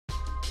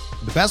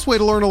The best way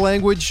to learn a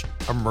language?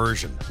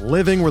 Immersion.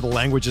 Living where the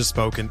language is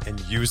spoken and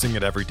using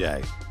it every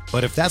day.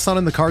 But if that's not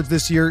in the cards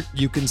this year,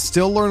 you can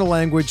still learn a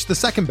language the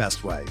second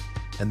best way,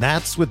 and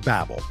that's with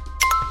Babbel.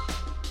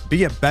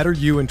 Be a better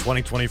you in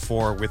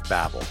 2024 with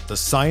Babbel, the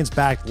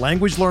science-backed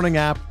language learning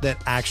app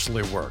that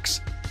actually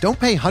works. Don't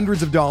pay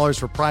hundreds of dollars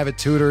for private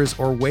tutors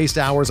or waste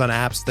hours on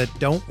apps that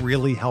don't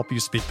really help you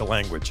speak the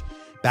language.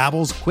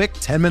 Babbel's quick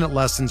 10-minute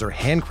lessons are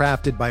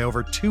handcrafted by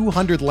over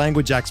 200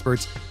 language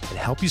experts and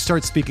help you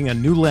start speaking a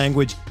new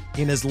language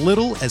in as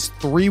little as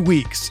 3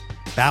 weeks.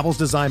 Babbel's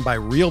designed by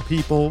real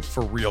people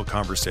for real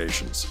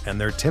conversations,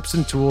 and their tips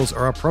and tools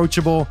are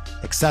approachable,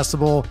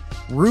 accessible,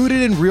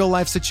 rooted in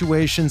real-life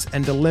situations,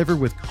 and delivered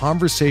with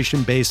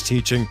conversation-based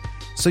teaching,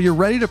 so you're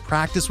ready to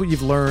practice what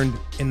you've learned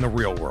in the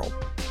real world.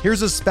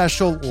 Here's a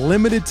special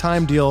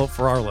limited-time deal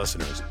for our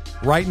listeners.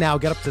 Right now,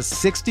 get up to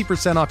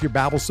 60% off your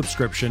Babbel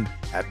subscription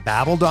at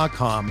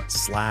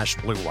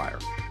babbel.com/Blue Wire.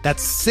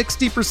 That's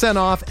 60%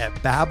 off at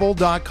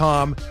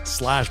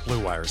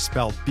babbel.com/Blue Wire,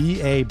 spelled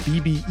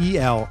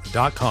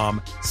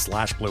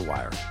BABBEL.com/Blue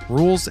Wire.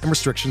 Rules and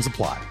restrictions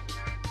apply.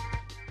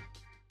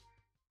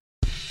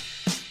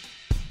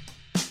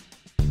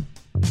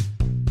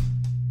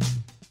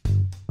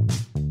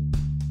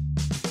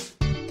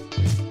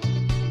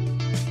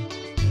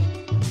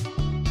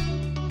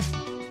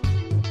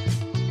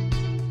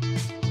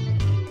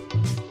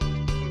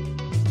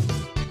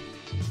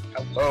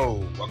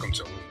 Hello, welcome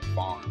to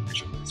Farm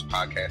Fisherman's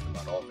podcast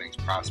about all things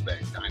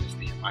prospect,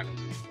 dynasty, and minor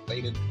league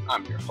related.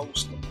 I'm your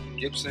host, Lamar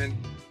Gibson.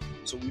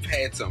 So we've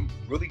had some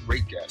really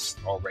great guests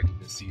already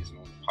this season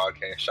on the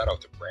podcast. Shout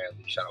out to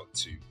Bradley, shout out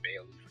to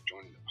Bailey for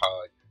joining the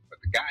pod. But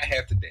the guy I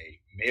have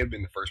today may have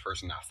been the first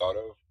person I thought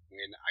of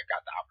when I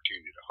got the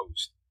opportunity to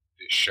host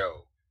this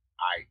show.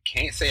 I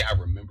can't say I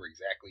remember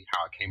exactly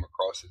how I came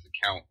across his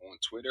account on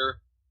Twitter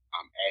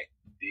at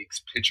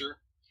Diggs Pitcher.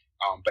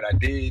 But I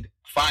did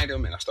find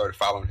him and I started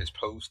following his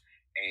post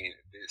and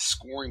this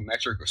scoring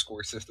metric or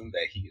score system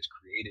that he has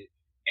created.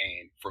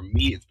 And for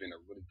me, it's been a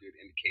really good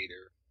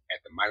indicator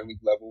at the minor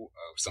league level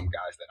of some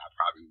guys that I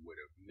probably would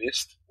have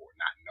missed or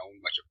not known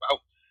much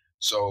about.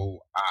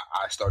 So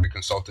I started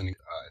consulting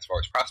as far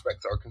as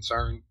prospects are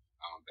concerned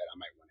that I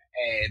might want to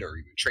add or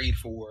even trade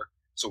for.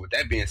 So with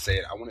that being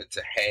said, I wanted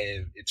to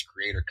have its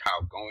creator,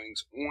 Kyle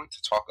Goings, on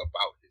to talk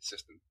about his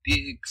system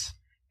Diggs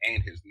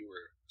and his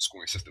newer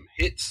scoring system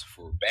Hits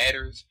for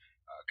batters.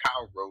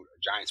 Kyle wrote a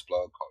Giants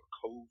blog called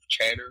Cove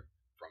Chatter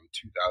from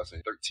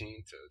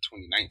 2013 to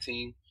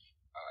 2019.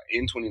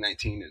 In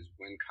 2019 is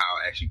when Kyle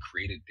actually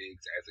created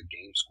Diggs as a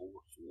game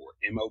score for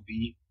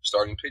MLB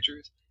starting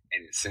pitchers,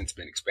 and it's since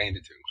been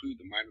expanded to include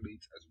the minor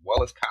leagues as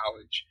well as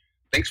college.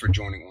 Thanks for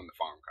joining on the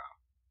farm, Kyle.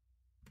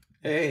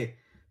 Hey,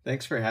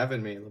 thanks for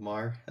having me,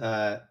 Lamar.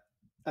 I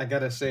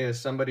gotta say,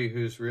 as somebody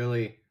who's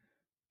really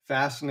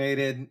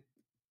fascinated,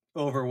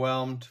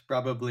 overwhelmed,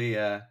 probably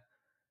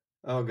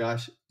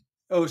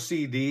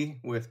OCD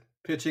with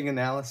pitching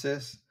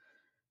analysis.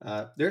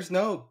 There's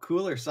no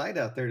cooler site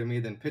out there to me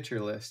than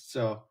Pitcher List.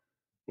 So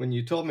when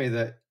you told me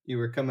that you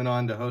were coming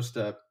on to host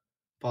a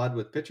pod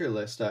with Pitcher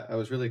List, I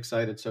was really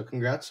excited. So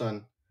congrats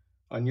on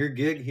your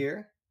gig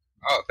here.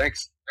 Oh,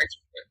 thanks. Thanks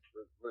for that.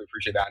 Really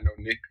appreciate that. I know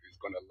Nick is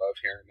going to love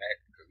hearing that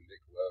because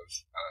Nick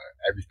loves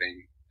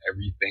everything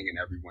and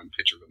everyone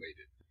pitcher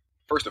related.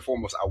 First and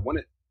foremost, I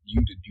wanted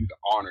you to do the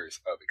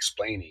honors of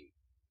explaining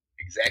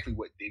exactly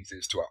what Diggs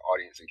is to our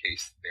audience in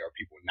case there are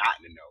people not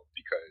in the know,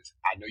 because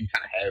I know you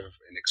kind of have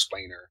an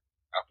explainer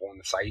up on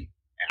the site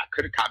and I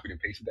could have copied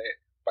and pasted that,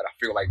 but I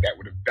feel like that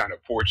would have done a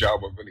poor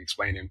job of really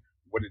explaining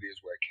what it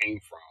is, where it came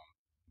from.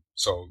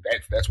 So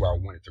that's where I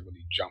wanted to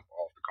really jump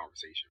off the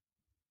conversation.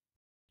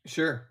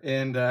 Sure.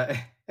 And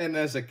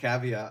as a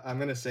caveat, I'm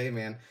going to say,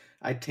 man,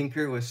 I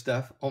tinker with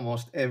stuff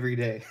almost every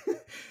day.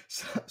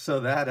 so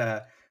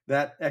that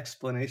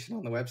explanation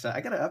on the website,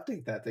 I got to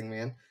update that thing,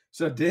 man.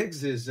 So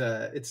Diggs is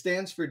it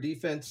stands for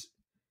Defense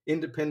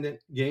Independent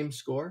Game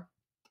Score,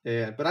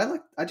 but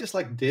I just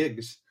like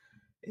Diggs,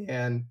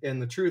 and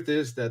the truth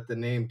is that the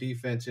name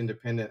Defense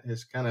Independent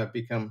has kind of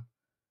become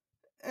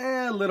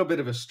a little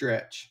bit of a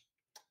stretch,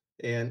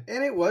 and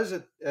it was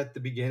at the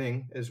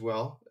beginning as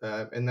well,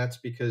 and that's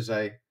because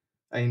I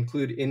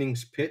include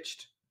innings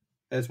pitched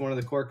as one of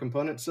the core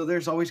components. So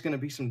there's always going to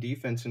be some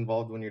defense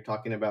involved when you're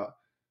talking about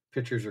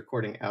pitchers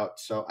recording out.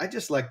 So I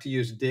just like to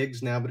use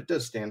Diggs now, but it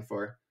does stand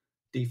for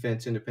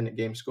Defense Independent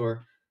Game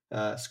Score.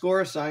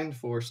 Score assigned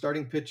for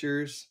starting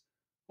pitchers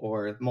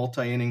or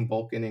multi-inning,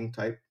 bulk inning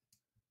type.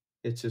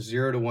 It's a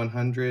 0 to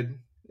 100,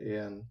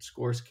 and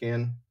scores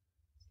can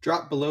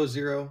drop below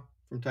 0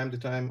 from time to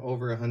time,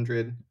 over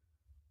 100.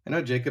 I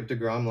know Jacob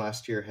deGrom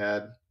last year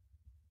had a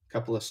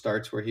couple of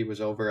starts where he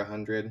was over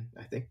 100.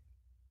 I think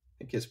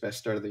his best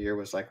start of the year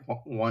was like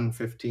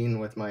 115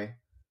 with my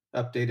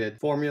updated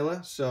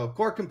formula. So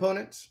core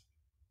components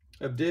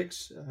of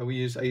Diggs, I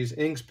use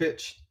innings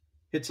pitched,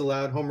 hits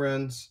allowed, home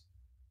runs,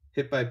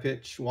 hit by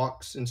pitch,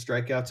 walks, and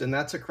strikeouts, and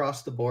that's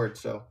across the board.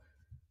 So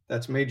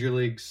that's major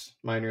leagues,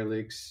 minor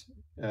leagues,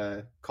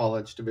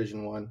 college,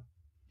 Division I.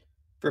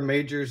 For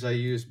majors, I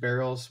use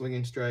barrels,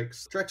 swinging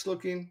strikes,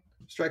 looking,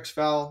 strikes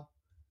foul,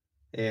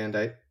 and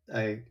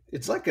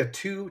it's like a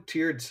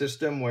two-tiered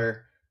system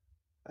where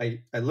I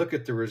look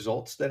at the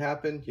results that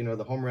happen,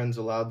 the home runs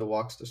allowed, the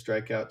walks, the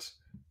strikeouts,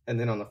 and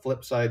then on the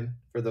flip side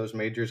for those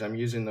majors, I'm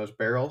using those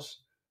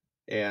barrels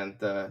and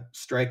the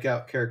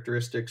strikeout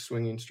characteristics,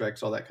 swinging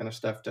strikes, all that kind of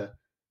stuff to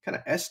kind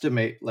of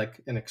estimate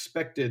like an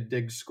expected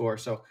Diggs score.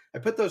 So I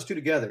put those two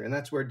together, and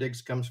that's where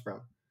Diggs comes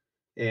from,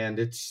 and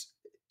it's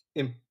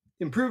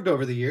improved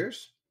over the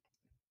years.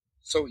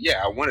 So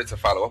yeah, I wanted to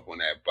follow up on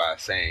that by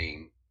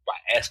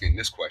asking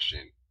this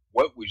question: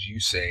 what would you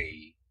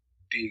say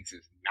Diggs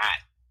is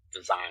not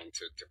designed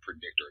to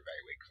predict or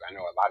evaluate? Because I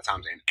know a lot of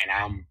times, and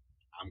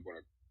I'm going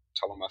to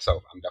tell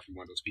myself, I'm definitely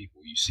one of those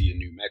people. You see a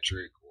new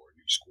metric or a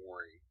new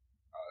scoring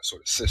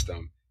sort of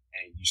system,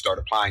 and you start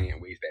applying it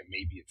in ways that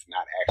maybe it's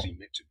not actually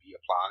meant to be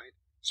applied.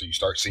 So you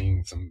start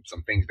seeing some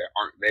things that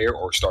aren't there,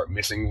 or start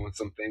missing on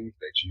some things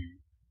that you,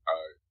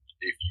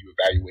 if you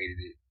evaluated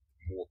it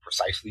more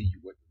precisely, you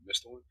wouldn't have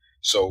missed on.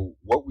 So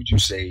what would you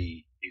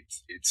say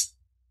it's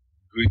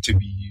good to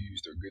be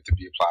used or good to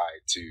be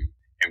applied to,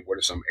 and what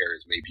are some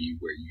areas maybe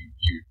where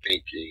you're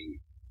thinking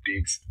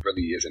Diggs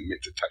really isn't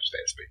meant to touch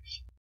that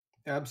space?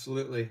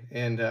 Absolutely,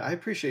 and I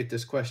appreciate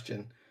this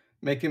question,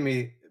 making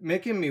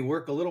me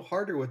work a little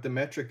harder with the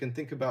metric and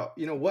think about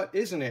what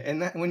isn't it,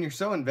 and that when you're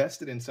so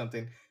invested in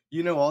something,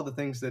 all the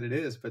things that it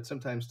is, but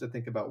sometimes to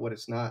think about what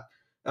it's not.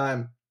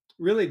 Um,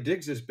 Really,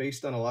 Diggs is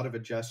based on a lot of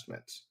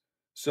adjustments.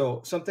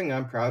 So something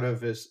I'm proud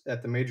of is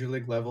at the major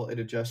league level, it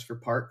adjusts for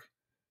park,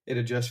 it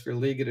adjusts for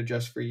league, it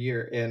adjusts for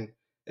year, and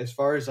as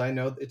far as I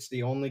know, it's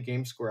the only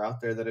game score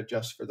out there that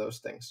adjusts for those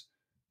things.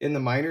 In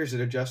the minors,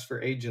 it adjusts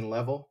for age and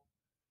level,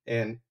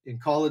 and in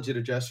college it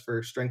adjusts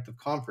for strength of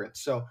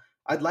conference. So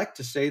I'd like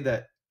to say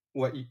that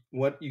what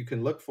you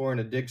can look for in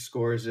a dig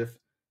score is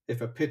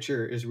if a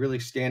pitcher is really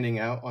standing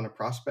out on a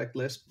prospect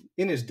list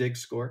in his dig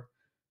score,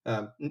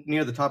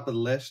 near the top of the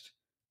list,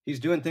 he's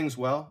doing things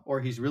well,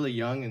 or he's really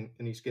young and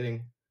he's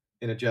getting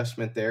an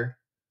adjustment there,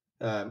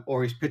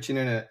 or he's pitching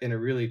in a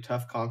really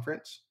tough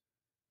conference.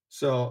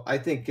 So I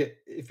think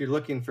if you're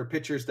looking for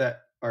pitchers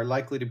that are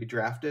likely to be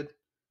drafted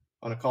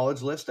on a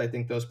college list, I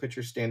think those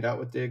pitchers stand out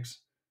with Diggs.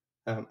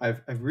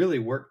 I've really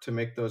worked to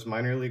make those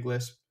minor league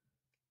lists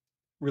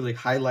really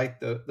highlight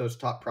those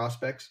top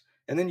prospects,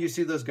 and then you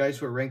see those guys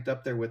who are ranked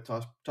up there with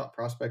top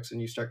prospects,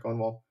 and you start going,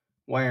 well,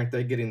 why aren't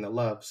they getting the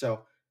love?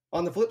 So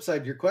on the flip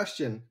side, your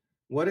question,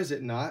 what is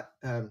it not?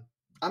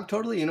 I'm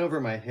totally in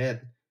over my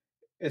head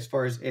as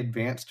far as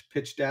advanced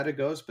pitch data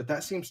goes, but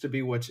that seems to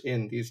be what's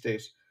in these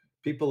days.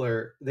 They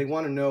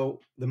want to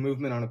know the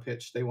movement on a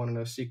pitch, they want to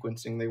know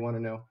sequencing, they want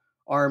to know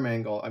arm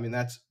angle. I mean,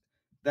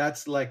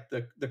 that's like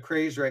the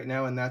craze right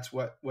now, and that's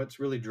what's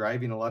really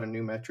driving a lot of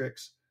new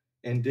metrics.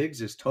 And Diggs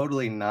is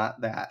totally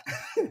not that.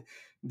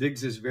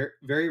 Diggs is very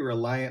very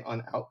reliant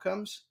on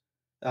outcomes,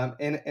 and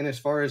as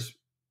far as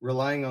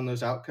relying on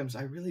those outcomes,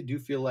 I really do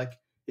feel like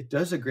it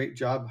does a great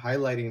job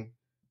highlighting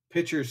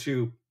pitchers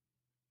who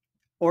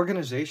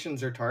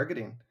organizations are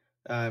targeting,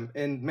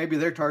 and maybe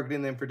they're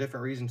targeting them for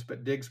different reasons,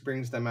 but Diggs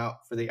brings them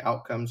out for the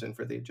outcomes and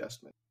for the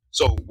adjustment.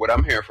 So what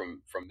I'm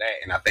hearing from that,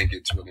 and I think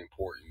it's really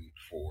important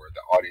for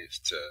the audience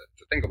to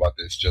think about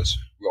this. Just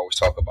we always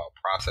talk about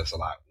process a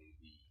lot when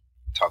we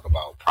talk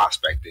about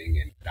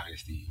prospecting and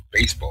dynasty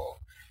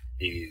baseball.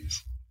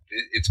 Is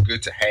it's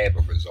good to have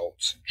a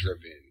results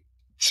driven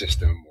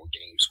system or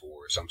game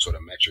score or some sort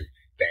of metric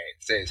that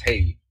says,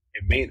 hey,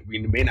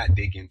 we may not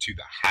dig into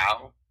the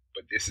how,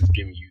 but this is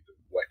giving you the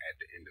what at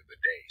the end of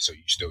the day, so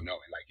you still know.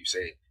 And like you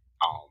said,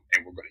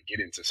 and we're going to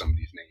get into some of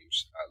these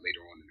names later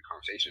on in the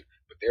conversation,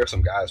 but there are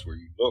some guys where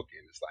you look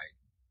and it's like,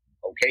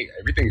 okay,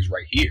 everything is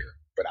right here,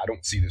 but I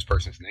don't see this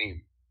person's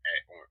name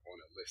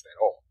on a list at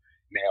all.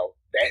 Now,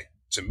 that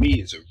to me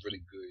is a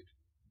really good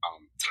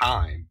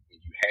time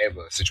when you have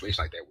a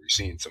situation like that where you're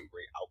seeing some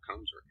great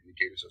outcomes or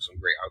indicators of some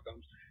great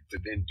outcomes, to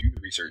then do the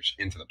research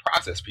into the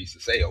process piece to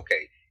say,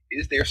 okay,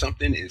 is there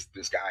something? Is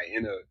this guy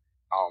in a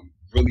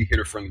really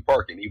hitter friendly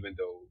park? And even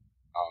though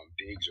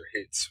digs or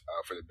hits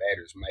for the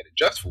batters might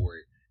adjust for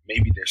it,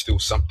 maybe there's still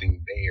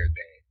something there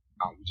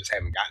that we just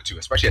haven't gotten to,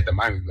 especially at the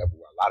minor league level,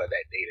 where a lot of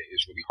that data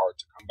is really hard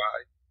to come by.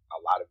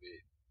 A lot of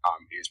it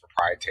is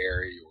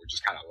proprietary or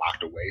just kind of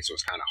locked away, so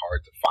it's kind of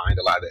hard to find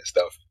a lot of that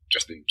stuff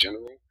just in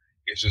general.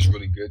 It's just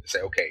really good to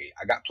say, okay,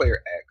 I got player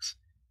X,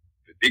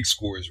 the dig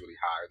score is really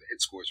high, or the hit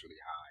score is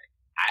really high.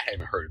 I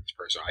haven't heard of this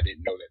person. I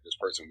didn't know that this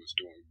person was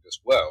doing this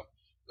well.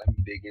 Let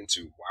me dig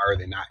into why are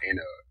they not in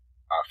a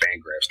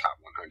Fangraphs top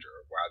 100,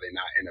 or why are they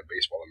not in a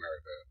Baseball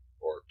America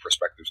or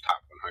Perspectives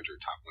top 100,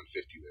 top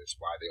 150 list?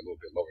 Why are they a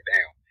little bit lower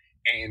down?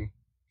 And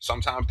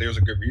sometimes there's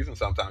a good reason.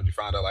 Sometimes you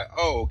find out like,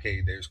 oh, okay,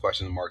 there's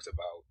question marks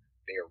about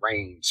their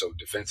range. So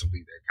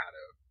defensively, they're kind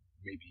of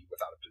maybe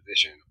without a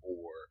position,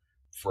 or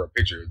for a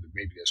pitcher,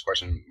 maybe there's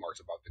question marks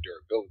about the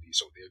durability.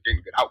 So they're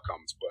getting good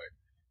outcomes, but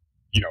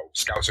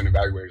scouts and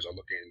evaluators are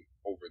looking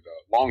over the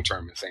long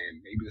term and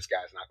saying maybe this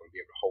guy's not going to be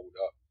able to hold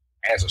up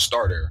as a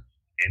starter,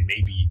 and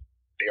maybe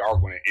they are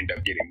going to end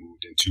up getting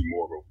moved into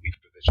more of a relief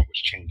position,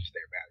 which changes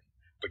their value.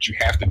 But you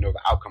have to know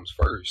the outcomes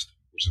first,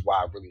 which is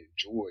why I really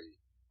enjoy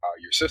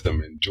your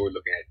system and enjoy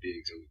looking at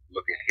digs and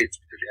looking at hits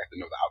because you have to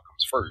know the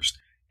outcomes first.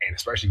 And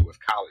especially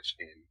with college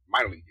and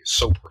minor league, it's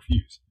so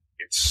profuse.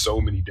 It's so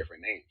many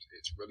different names.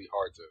 It's really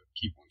hard to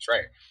keep on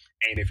track.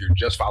 And if you're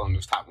just following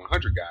those top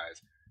 100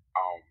 guys,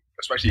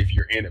 especially if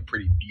you're in a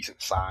pretty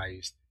decent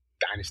sized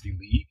dynasty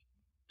league,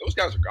 those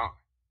guys are gone.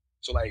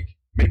 So like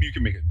maybe you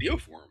can make a deal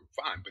for them,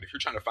 fine. But if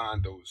you're trying to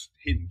find those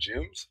hidden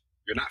gems,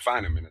 you're not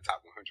finding them in the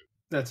top 100.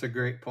 That's a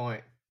great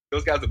point.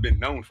 Those guys have been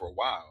known for a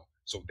while,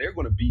 so they're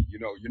going to be,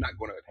 you're not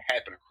going to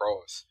happen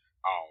across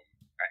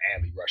an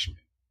Adley Rushman,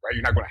 right?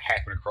 You're not going to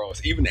happen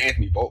across even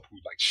Anthony Volpe, who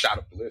like shot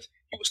up the list.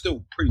 He was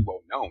still pretty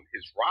well known.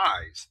 His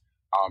rise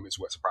is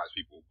what surprised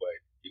people, but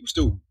he was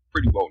still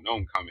pretty well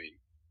known coming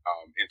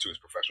into his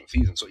professional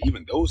season. So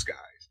even those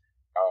guys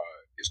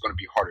is going to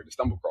be harder to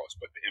stumble across.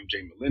 But the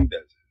MJ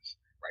Melendezes,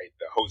 right?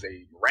 The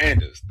Jose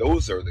Mirandas,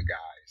 those are the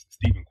guys. The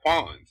Stephen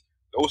Kwans,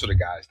 those are the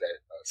guys that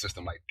a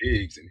system like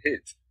Diggs and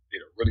Hits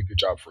did a really good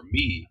job for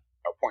me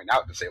pointing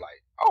out to say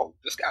like, oh,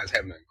 this guy's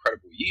having an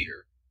incredible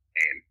year,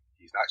 and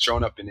he's not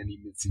showing up in any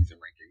midseason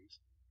rankings.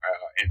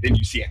 And then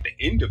you see at the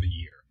end of the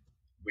year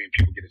when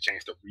people get a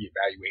chance to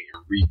reevaluate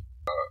and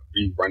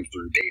rerun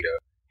through data,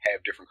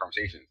 have different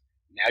conversations.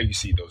 Now you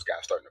see those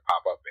guys starting to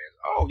pop up as,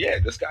 oh yeah,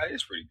 this guy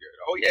is pretty good.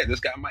 Oh yeah, this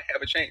guy might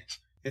have a chance.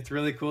 It's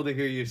really cool to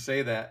hear you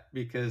say that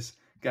because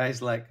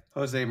guys like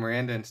Jose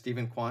Miranda and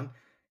Stephen Kwan,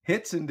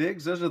 Hits and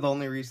Diggs, those are the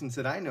only reasons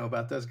that I know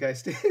about those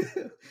guys too.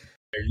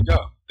 There you go.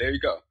 There you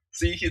go.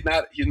 See, he's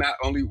not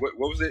only what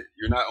was it?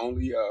 You're not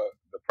only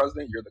the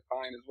president, you're the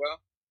client as well,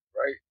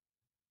 right?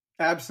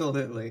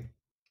 Absolutely.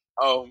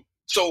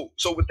 So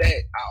with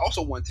that, I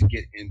also want to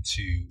get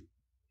into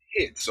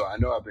Hits. So I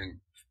know I've been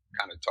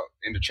kind of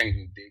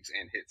interchanging Diggs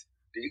and Hits.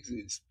 Diggs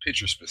is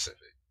pitcher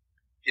specific.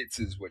 Hits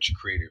is what you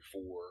created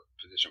for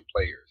position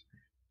players.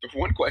 The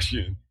one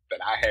question that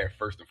I have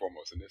first and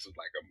foremost, and this is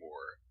like a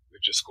more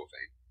logistical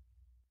thing,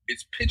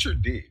 it's pitcher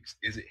Diggs.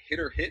 Is it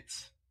hitter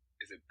Hits?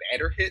 Is it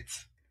batter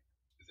Hits?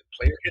 Is it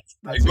player Hits?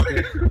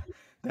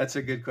 That's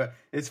a good question.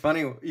 It's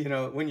funny,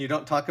 when you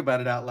don't talk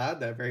about it out loud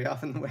that very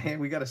often, hey,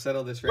 we got to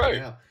settle this right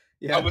now.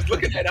 Yeah. I was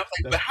looking at it, I was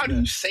like, but how do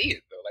you say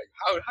it though? Like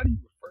how do you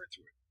refer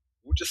to it?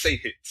 We'll just say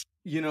Hits.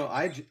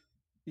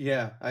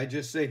 I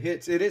just say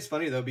Hits. It is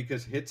funny though,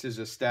 because Hits is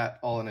a stat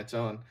all on its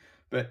own,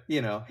 but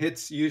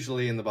Hits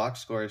usually in the box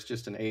score is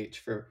just an H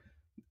for,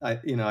 I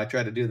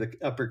try to do the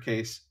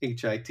uppercase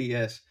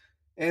HITS,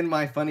 and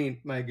my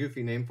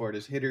goofy name for it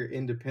is Hitter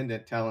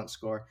Independent Talent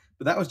Score.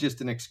 But that was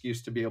just an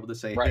excuse to be able to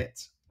say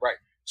Hits. Right.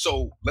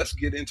 So let's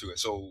get into it.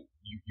 So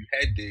you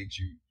had Diggs,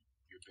 you've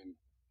been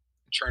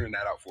churning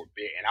that out for a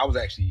bit, and I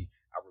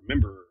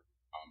remember.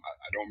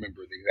 I don't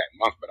remember the exact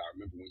month, but I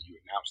remember when you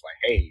announced like,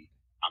 "Hey,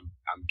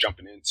 I'm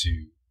jumping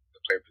into the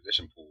player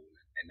position pool,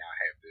 and now I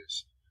have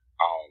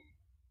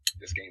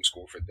this game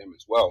score for them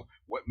as well."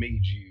 What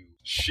made you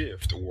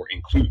shift or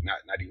include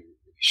not even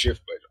really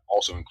shift, but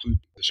also include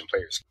position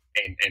players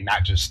and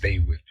not just stay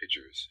with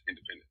pitchers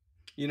independent?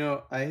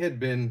 I had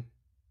been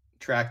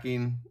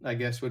tracking, I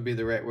guess would be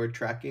the right word,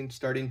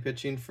 starting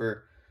pitching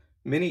for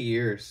many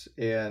years,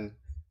 and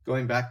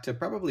going back to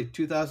probably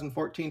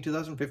 2014,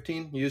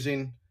 2015,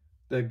 using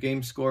the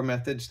game score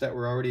methods that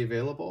were already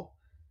available.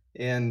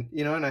 And,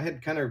 and I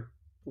had kind of,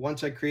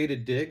 once I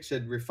created Diggs,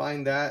 had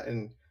refined that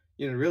and,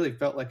 really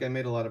felt like I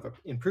made a lot of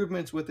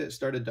improvements with it,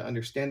 started to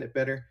understand it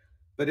better.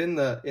 But in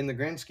the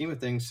grand scheme of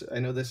things, I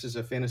know this is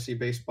a fantasy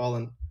baseball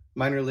and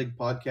minor league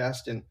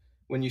podcast. And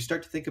when you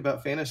start to think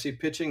about fantasy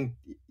pitching,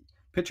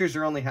 pitchers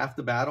are only half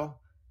the battle,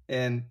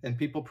 and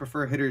people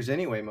prefer hitters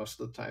anyway, most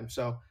of the time.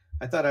 So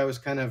I thought I was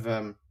kind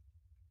of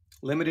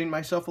limiting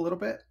myself a little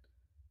bit.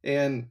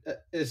 And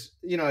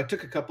I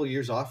took a couple of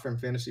years off from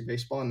fantasy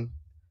baseball and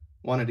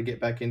wanted to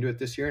get back into it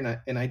this year.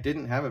 And I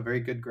didn't have a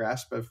very good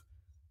grasp of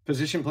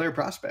position player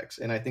prospects.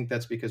 And I think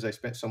that's because I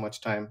spent so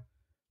much time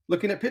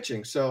looking at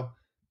pitching. So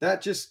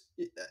that just,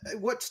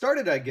 what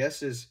started, I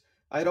guess, is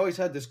I'd always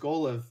had this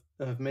goal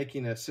of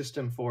making a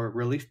system for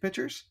relief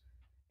pitchers.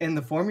 And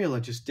the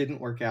formula just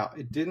didn't work out.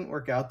 It didn't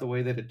work out the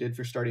way that it did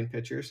for starting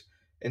pitchers.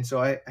 And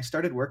so I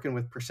started working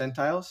with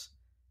percentiles,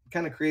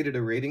 kind of created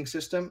a rating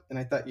system. And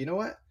I thought, you know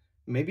what?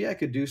 Maybe I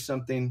could do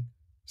something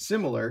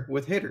similar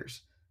with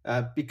hitters,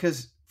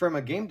 because from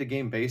a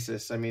game-to-game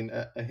basis, I mean,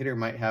 a hitter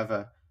might have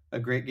a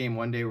great game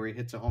one day where he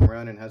hits a home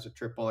run and has a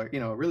triple, or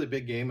a really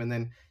big game, and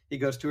then he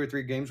goes 2 or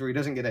 3 games where he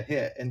doesn't get a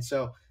hit. And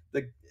so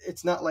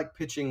it's not like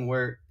pitching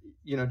where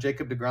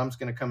Jacob deGrom's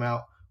going to come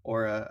out,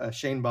 or a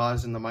Shane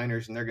Baz in the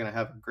minors, and they're going to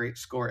have a great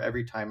score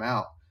every time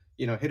out.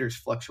 Hitters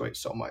fluctuate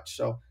so much,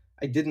 so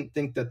I didn't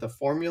think that the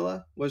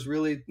formula was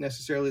really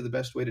necessarily the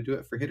best way to do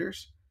it for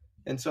hitters.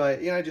 And so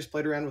I just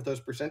played around with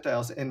those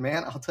percentiles, and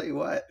man, I'll tell you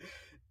what,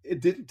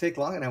 it didn't take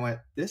long. And I went,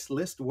 this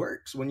list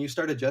works. When you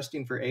start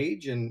adjusting for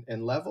age and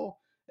level,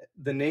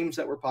 the names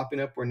that were popping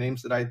up were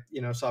names that I,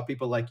 saw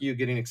people like you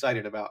getting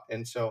excited about.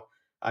 And so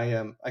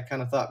I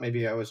kind of thought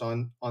maybe I was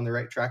on the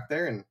right track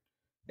there.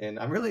 And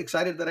I'm really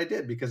excited that I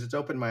did, because it's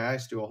opened my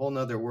eyes to a whole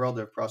nother world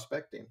of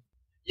prospecting.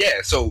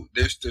 Yeah. So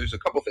there's a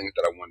couple things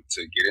that I wanted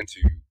to get into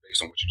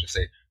based on what you just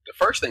said. The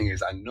first thing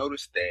is I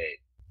noticed that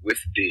with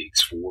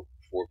Diggs for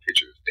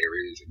pitchers, there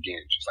is,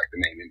 again, just like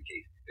the name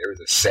indicates, there is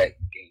a set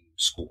game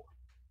score,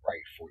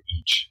 right, for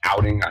each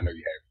outing. I know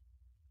you have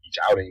each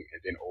outing,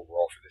 and then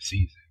overall for the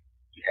season,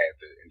 you have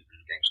the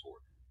individual game score.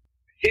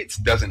 Hits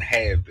doesn't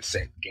have the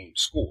set game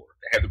score.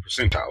 They have the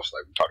percentiles,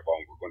 like we talked about,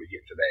 and we're going to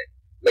get into that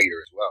later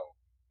as well.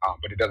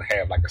 But it doesn't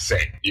have like a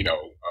set,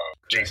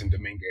 Jason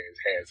Dominguez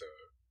has a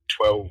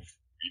 12,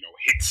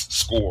 hits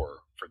score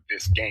for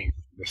this game,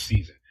 this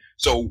season.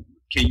 So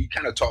can you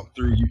kind of talk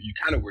through, you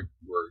kind of were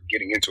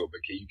getting into it, but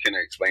can you kind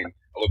of explain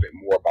a little bit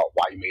more about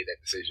why you made that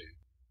decision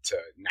to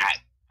not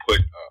put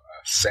a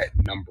set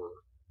number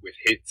with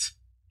hits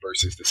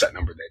versus the set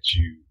number that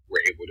you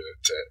were able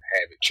to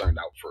have it churned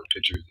out for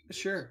pitchers?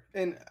 Sure.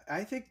 And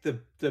I think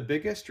the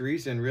biggest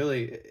reason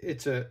really,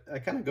 I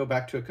kind of go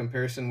back to a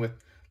comparison with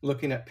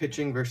looking at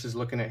pitching versus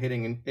looking at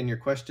hitting, and your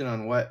question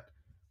on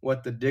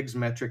what the Diggs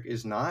metric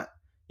is not.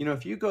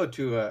 If you go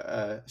to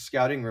a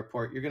scouting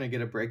report, you're going to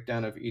get a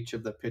breakdown of each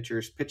of the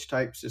pitchers' pitch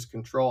types, his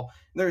control.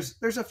 There's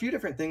a few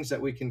different things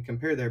that we can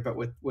compare there, but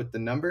with the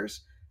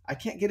numbers, I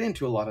can't get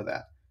into a lot of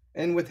that.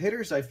 And with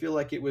hitters, I feel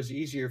like it was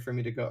easier for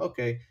me to go,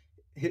 okay,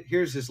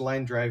 here's his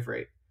line drive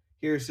rate,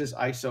 here's his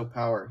ISO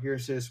power,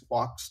 here's his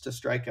walks to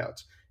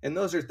strikeouts, and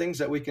those are things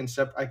that we can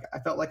I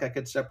felt like I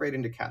could separate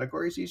into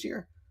categories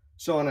easier.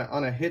 So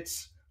on a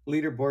hits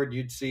leaderboard,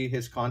 you'd see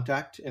his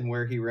contact and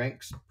where he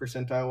ranks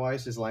percentile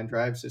wise, his line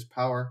drives, his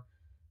power.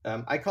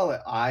 I call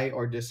it I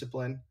or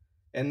discipline,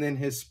 and then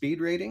his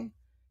speed rating.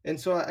 And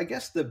so I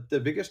guess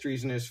the biggest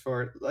reason is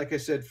for, like I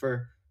said,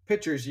 for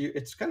pitchers,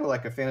 it's kind of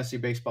like a fantasy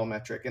baseball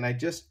metric. And I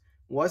just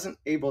wasn't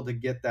able to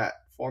get that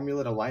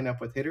formula to line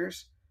up with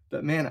hitters.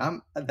 But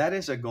man, that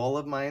is a goal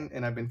of mine.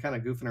 And I've been kind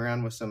of goofing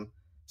around with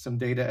some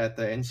data at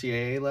the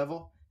NCAA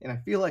level. And I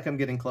feel like I'm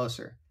getting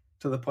closer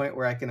to the point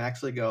where I can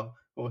actually go,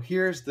 well,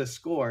 here's the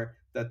score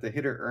that the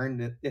hitter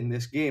earned in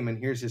this game, and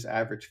here's his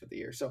average for the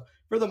year. So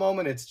for the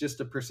moment, it's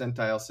just a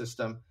percentile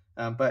system.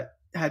 But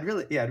I'd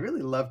really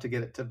love to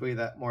get it to be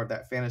that more of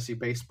that fantasy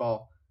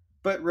baseball,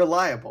 but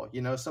reliable,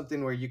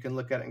 something where you can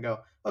look at it and go,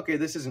 okay,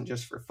 this isn't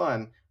just for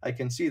fun. I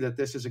can see that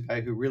this is a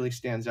guy who really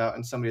stands out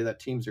and somebody that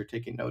teams are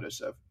taking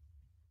notice of.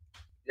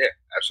 Yeah,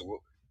 absolutely.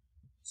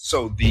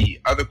 So the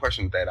other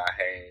question that I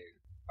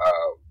had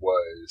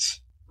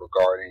was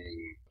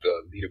regarding the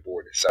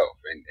leaderboard itself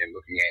and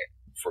looking at,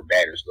 for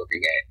batters,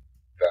 looking at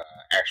the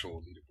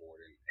actual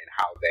leaderboard and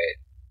how that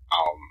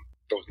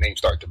those names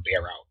start to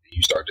bear out, and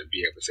you start to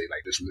be able to say,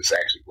 like, this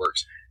actually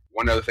works.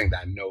 One other thing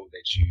that I know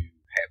that you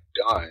have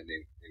done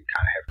and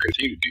kind of have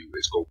continued to do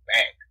is go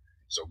back.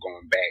 So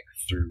going back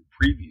through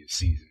previous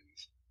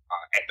seasons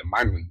at the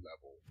minor league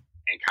level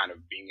and kind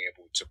of being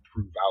able to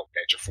prove out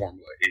that your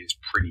formula is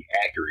pretty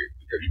accurate,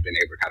 because you've been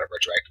able to kind of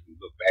retroactively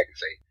look back and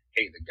say,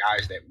 hey, the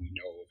guys that we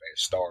know of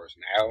as stars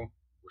now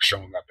were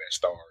showing up as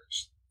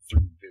stars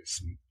through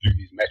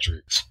these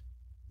metrics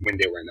when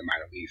they were in the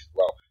minor leagues as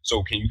well.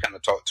 So can you kind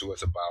of talk to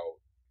us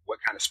about what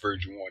kind of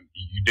spurred you on?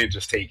 You didn't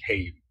just take,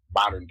 hey,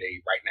 modern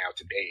day, right now,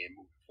 today, and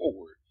moving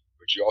forward,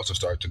 but you also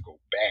started to go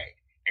back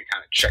and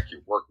kind of check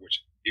your work, which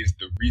is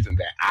the reason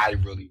that I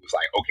really was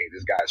like, okay,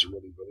 this guy's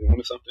really, really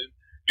onto something,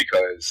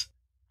 because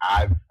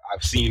I've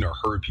seen or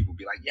heard people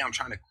be like, yeah, I'm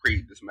trying to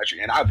create this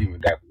metric, and I've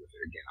even dabbled with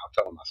it. Again, I'll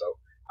tell myself,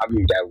 I've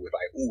even dabbled with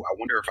like, ooh, I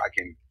wonder if I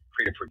can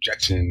create a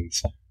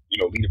projections,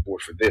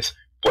 leaderboard for this.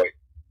 But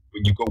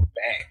when you go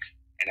back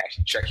and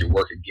actually check your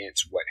work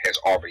against what has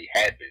already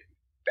happened,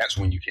 that's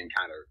when you can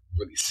kind of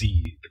really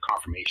see the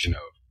confirmation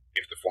of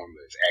if the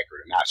formula is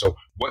accurate or not. So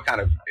what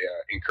kind of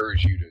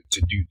encouraged you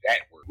to do that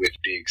work with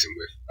Diggs and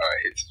with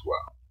hits as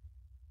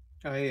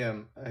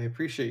well? I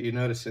appreciate you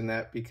noticing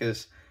that,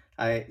 because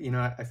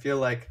I feel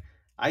like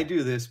I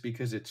do this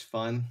because it's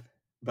fun,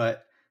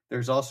 but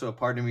there's also a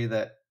part of me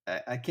that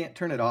I can't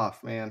turn it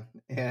off, man.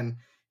 And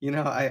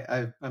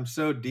I'm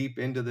so deep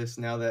into this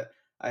now that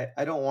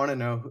I don't want to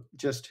know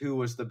just who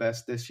was the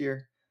best this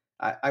year.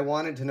 I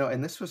wanted to know,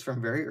 and this was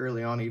from very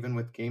early on, even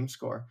with game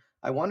score,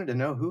 I wanted to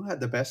know who had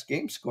the best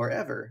game score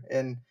ever.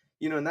 And,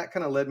 and that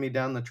kind of led me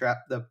down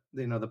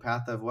the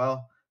path of,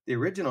 well, the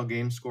original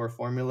game score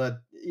formula,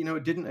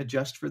 it didn't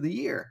adjust for the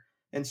year.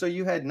 And so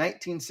you had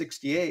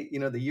 1968,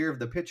 the year of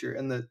the pitcher,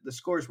 and the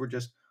scores were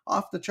just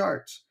off the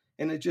charts,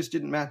 and it just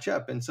didn't match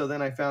up. And so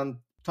then I found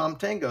Tom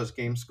Tango's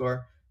game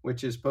score,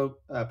 which is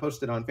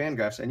posted on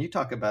Fangraphs. And you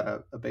talk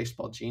about a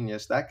baseball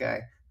genius, that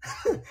guy.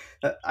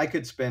 I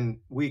could spend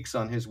weeks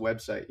on his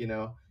website,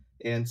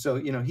 and so,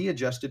 he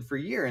adjusted for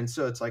year. And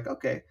so it's like,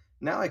 okay,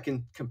 now I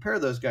can compare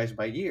those guys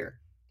by year.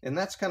 And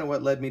that's kind of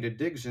what led me to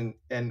Diggs.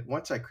 And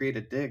once I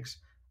created Diggs,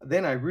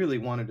 then I really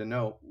wanted to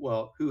know,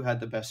 well, who had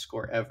the best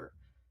score ever?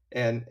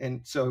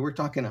 And so we're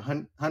talking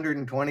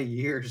 120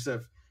 years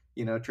of,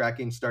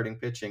 tracking starting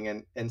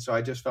pitching. And so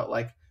I just felt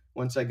like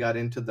once I got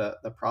into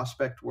the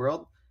prospect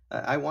world,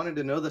 I wanted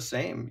to know the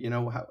same.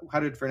 How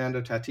did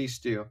Fernando Tatis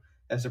do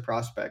as a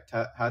prospect?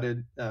 How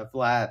did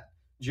Vlad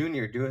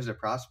Jr. do as a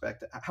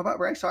prospect? How about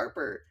Bryce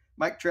Harper,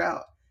 Mike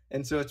Trout?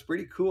 And so it's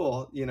pretty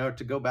cool,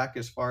 to go back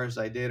as far as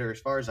I did, or as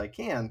far as I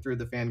can, through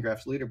the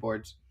Fangraphs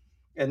leaderboards.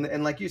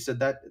 And like you said,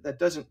 that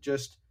doesn't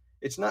just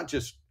it's not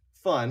just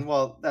fun.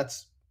 Well,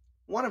 that's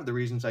one of the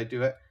reasons I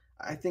do it.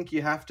 I think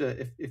you have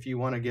to, if you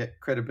want to get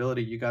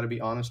credibility, you got to be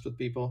honest with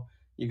people.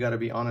 You got to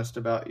be honest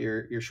about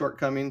your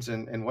shortcomings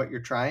and what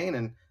you're trying.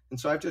 And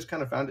so I've just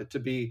kind of found it to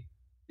be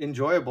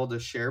enjoyable to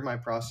share my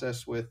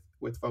process with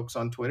folks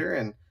on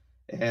Twitter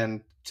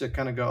and to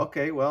kind of go,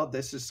 okay, well,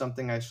 this is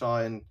something I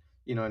saw in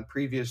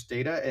previous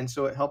data. And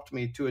so it helped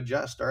me to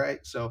adjust. All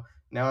right. So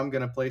now I'm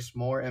going to place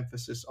more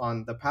emphasis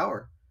on the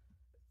power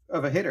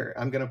of a hitter.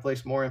 I'm going to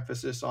place more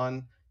emphasis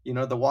on,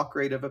 the walk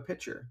rate of a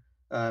pitcher.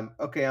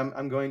 Okay,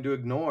 I'm going to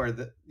ignore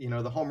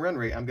the home run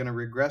rate. I'm going to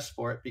regress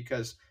for it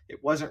because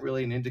it wasn't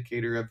really an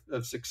indicator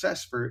of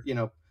success for,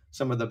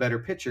 some of the better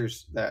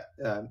pitchers that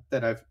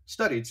I've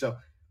studied. So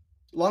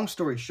long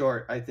story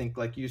short, I think,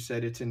 like you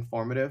said, it's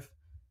informative.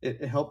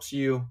 It helps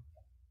you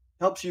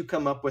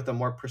come up with a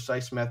more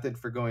precise method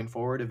for going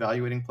forward,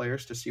 evaluating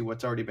players to see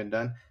what's already been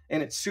done.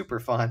 And it's super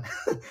fun.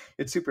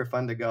 It's super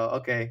fun to go,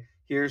 okay,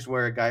 here's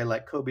where a guy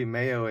like Kobe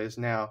Mayo is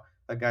now,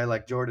 a guy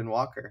like Jordan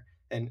Walker.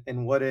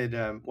 And what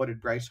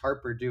did Bryce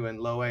Harper do in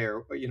low A,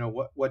 or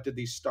what did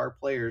these star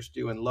players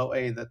do in low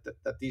A that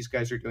these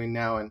guys are doing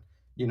now, and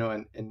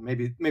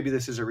maybe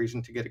this is a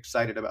reason to get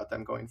excited about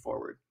them going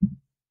forward.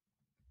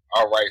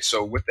 All right,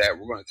 so with that,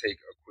 we're going to take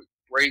a quick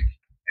break,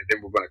 and then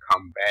we're going to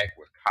come back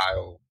with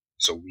Kyle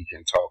so we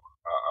can talk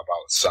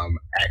about some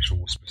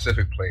actual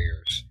specific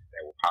players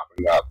that were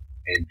popping up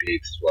in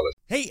bigs as well as.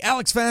 Hey,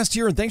 Alex Fast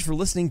here, and thanks for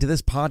listening to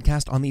this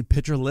podcast on the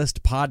Pitcher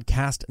List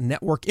Podcast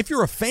Network. If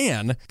you're a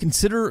fan,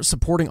 consider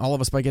supporting all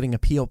of us by getting a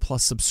PL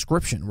Plus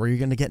subscription, where you're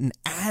going to get an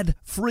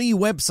ad-free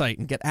website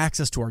and get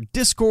access to our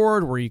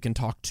Discord, where you can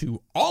talk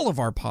to all of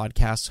our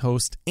podcast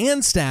hosts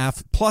and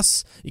staff.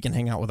 Plus, you can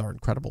hang out with our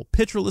incredible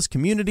Pitcher List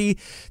community.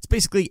 It's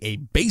basically a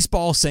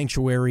baseball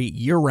sanctuary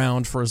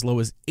year-round for as low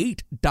as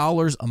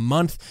 $8 a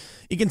month.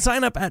 You can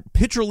sign up at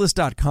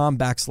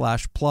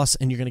pitcherlist.com/plus,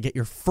 and you're going to get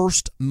your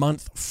first month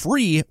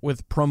free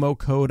with promo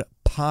code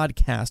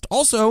podcast.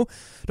 Also,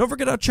 don't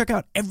forget to check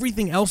out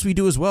everything else we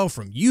do as well,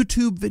 from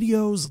YouTube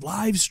videos,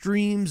 live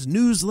streams,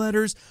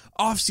 newsletters,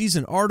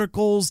 off-season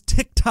articles,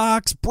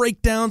 TikToks,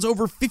 breakdowns,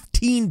 over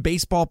 15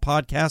 baseball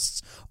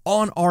podcasts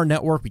on our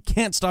network. We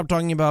can't stop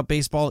talking about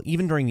baseball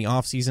even during the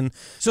off-season.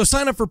 So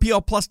sign up for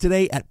PL Plus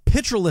today at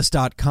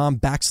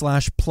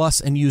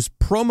pitcherlist.com/plus and use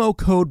promo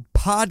code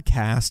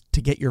podcast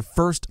to get your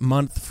first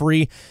month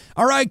free.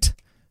 All right.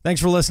 Thanks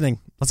for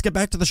listening. Let's get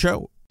back to the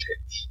show.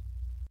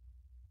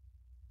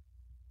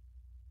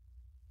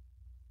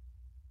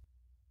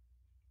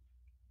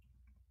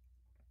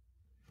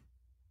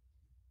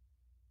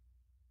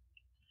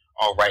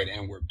 All right,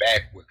 and we're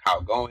back with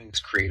Kyle Goings,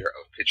 creator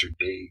of Pitcher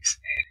Digs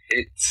and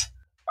Hits.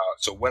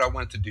 So what I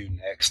wanted to do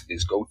next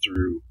is go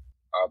through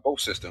both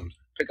systems,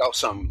 pick out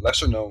some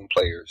lesser-known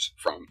players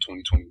from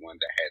 2021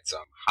 that had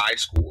some high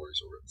scores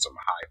or some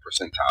high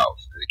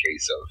percentiles in the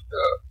case of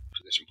the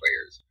position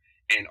players,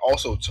 and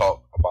also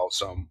talk about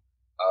some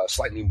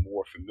slightly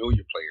more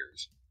familiar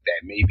players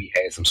that maybe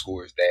had some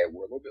scores that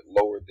were a little bit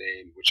lower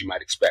than what you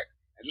might expect,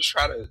 and just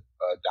try to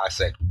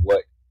dissect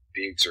what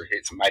digs or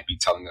hits might be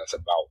telling us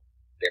about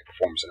their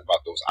performance and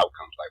about those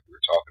outcomes like we were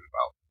talking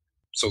about.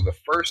 So the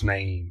first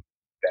name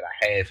that I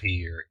have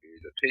here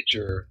is a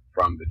pitcher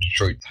from the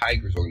Detroit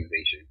Tigers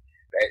organization.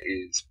 That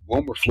is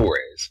Wilmer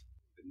Flores.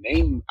 The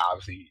name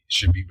obviously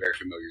should be very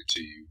familiar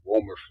to you.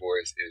 Wilmer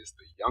Flores is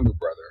the younger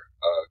brother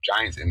of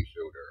Giants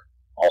infielder,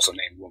 also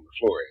named Wilmer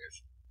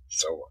Flores.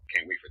 So I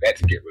can't wait for that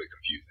to get really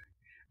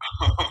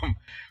confusing.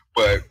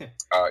 But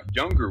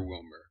younger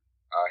Wilmer,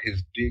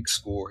 his dig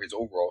score, his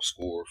overall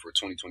score for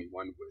 2021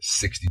 was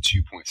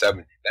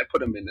 62.7. That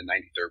put him in the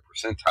 93rd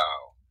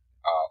percentile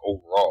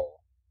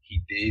overall.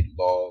 He did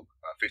log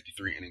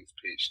 53 innings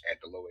pitched at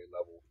the low A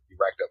level. He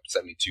racked up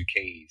 72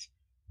 Ks.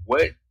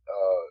 What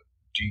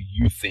do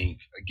you think,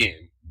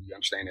 again, we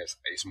understand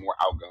it's more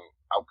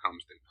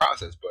outcomes than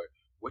process, but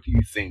what do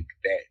you think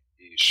that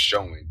is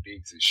showing,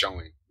 Diggs is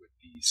showing with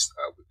this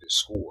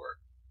score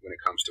when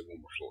it comes to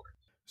Wilmer Flores?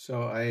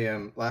 So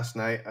last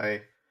night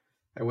I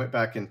went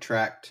back and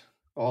tracked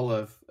all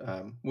of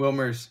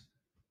Wilmer's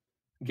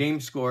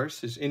game scores,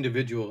 his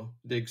individual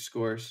dig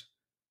scores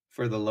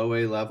for the low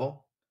A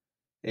level.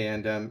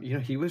 And,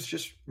 he was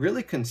just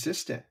really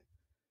consistent.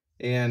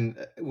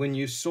 And when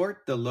you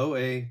sort the low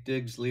A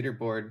digs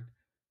leaderboard,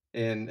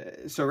 and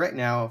so right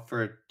now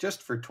for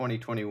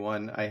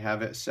 2021, I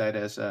have it set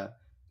as a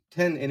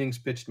 10 innings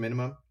pitched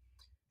minimum.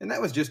 And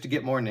that was just to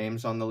get more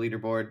names on the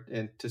leaderboard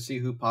and to see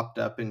who popped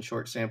up in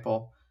short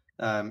sample.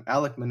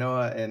 Alek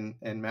Manoah and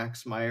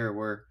Max Meyer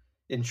were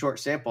in short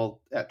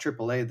sample at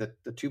AAA, the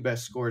two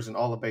best scores in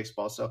all of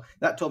baseball. So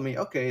that told me,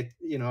 okay,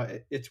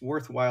 it's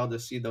worthwhile to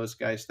see those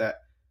guys that,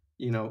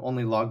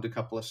 only logged a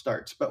couple of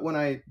starts. But when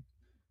I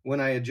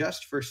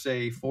adjust for,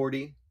 say,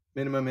 40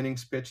 minimum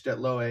innings pitched at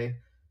low A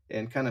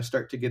and kind of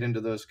start to get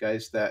into those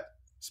guys that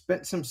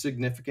spent some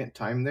significant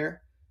time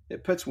there,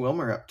 it puts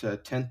Wilmer up to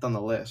 10th on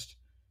the list.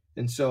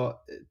 And so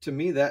to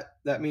me, that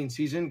means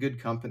he's in good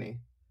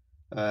company.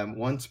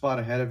 One spot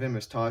ahead of him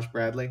is Taj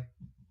Bradley,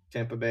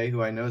 Tampa Bay,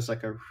 who I know is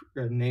like a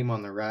name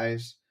on the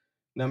rise.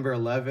 Number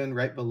 11,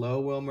 right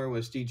below Wilmer,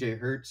 was DJ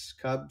Hertz,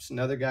 Cubs,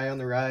 another guy on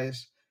the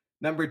rise.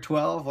 Number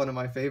 12, one of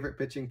my favorite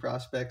pitching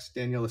prospects,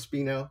 Daniel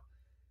Espino.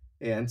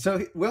 And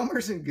so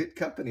Wilmer's in good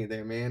company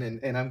there, man.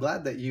 And I'm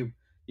glad that you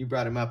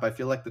brought him up. I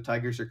feel like the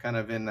Tigers are kind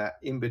of in that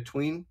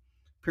in-between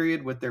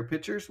period with their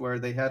pitchers where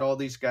they had all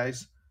these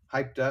guys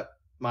hyped up,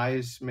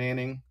 Mize,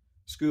 Manning,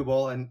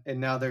 Skubal, and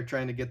now they're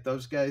trying to get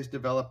those guys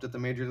developed at the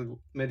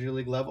major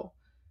league level.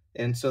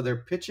 And so their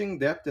pitching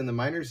depth in the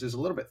minors is a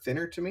little bit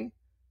thinner to me.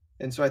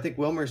 And so I think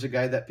Wilmer's a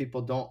guy that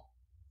people don't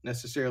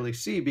necessarily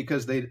see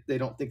because they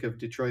don't think of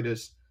Detroit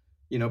as,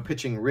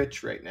 pitching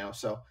rich right now.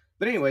 So,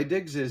 but anyway,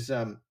 Diggs is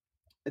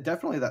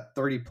definitely that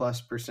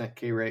 30+%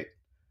 K rate.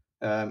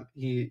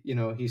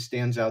 He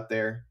stands out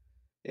there.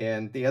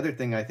 And the other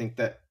thing I think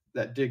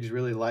that Diggs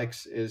really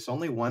likes is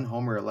only one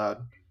homer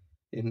allowed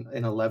in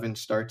 11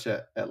 starts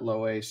at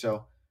low A.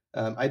 So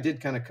I did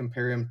kind of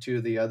compare him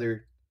to the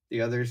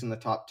others in the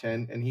top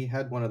 10, and he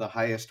had one of the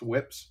highest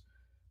whips.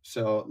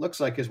 So it looks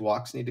like his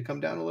walks need to come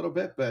down a little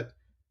bit. But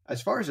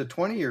as far as a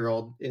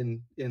 20-year-old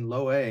in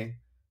low A,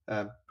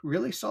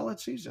 really solid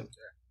season.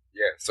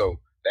 Yeah. So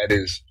that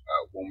is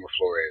Wilmer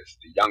Flores,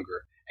 the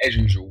younger. As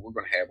usual, we're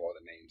going to have all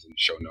the names in the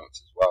show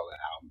notes as well, and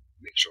I'll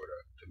make sure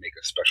to make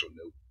a special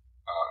note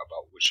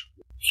about which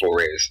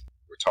Flores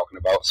we're talking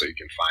about, so you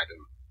can find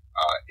him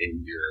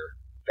in your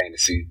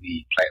fantasy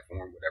league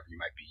platform, whatever you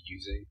might be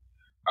using.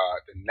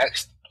 The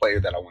next player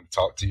that I want to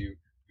talk to you,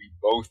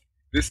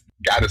 this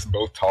got us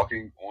both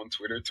talking on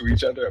Twitter to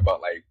each other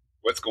about like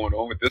what's going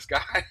on with this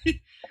guy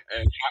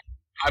and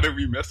how did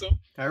we miss him?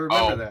 I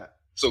remember that.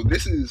 So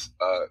this is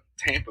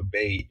Tampa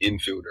Bay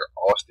infielder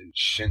Austin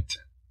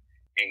Shenton.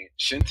 And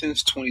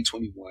Shenton's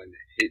 2021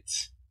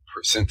 hits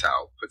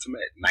percentile puts him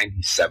at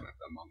 97th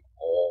among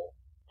all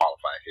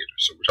qualified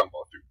hitters. So we're talking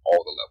about through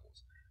all the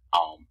levels.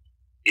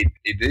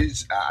 It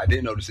is. I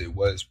did notice it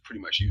was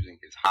pretty much using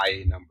his high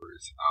A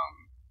numbers,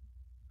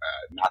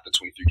 not the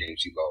 23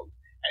 games he logged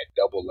at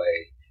Double A,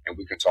 and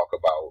we can talk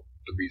about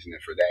the reasoning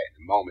for that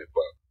in a moment.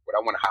 But what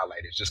I want to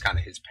highlight is just kind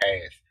of his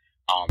path.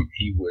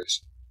 He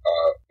was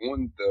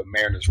on the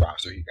Mariners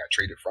roster. He got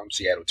traded from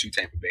Seattle to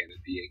Tampa Bay in the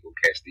Diego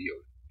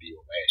Castillo deal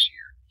last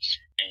year.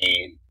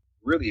 And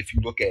really, if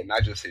you look at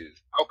not just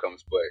his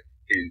outcomes, but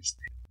his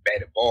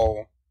batted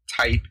ball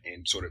type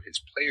and sort of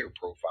his player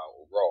profile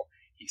overall,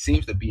 he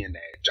seems to be in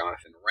that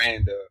Jonathan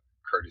Aranda,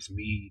 Curtis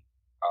Mead,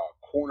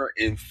 corner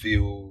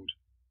infield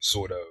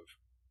sort of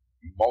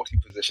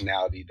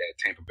multi-positionality that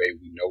Tampa Bay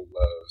we know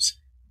loves,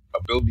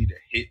 ability to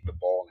hit the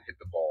ball and hit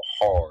the ball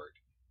hard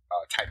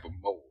type of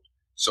mold.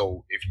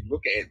 So if you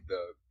look at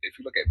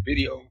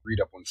video, read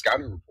up on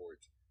scouting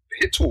reports, the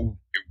hit tool,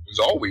 it was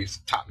always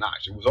top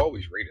notch. It was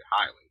always rated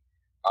highly.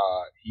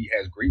 He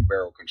has great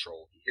barrel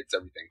control. He hits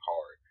everything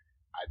hard.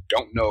 I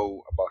don't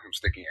know about him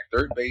sticking at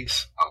third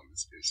base.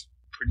 It's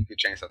a pretty good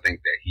chance I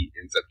think that he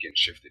ends up getting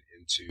shifted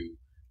into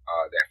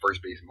that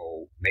first base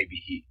mode. Maybe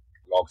he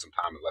logged some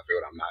time in left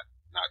field. I'm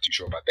not too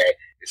sure about that.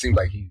 It seems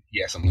like he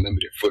has some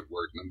limited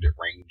footwork, limited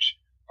range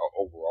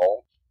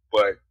overall.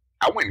 But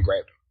I went and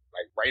grabbed him.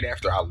 Like right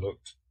after I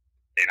looked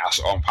and I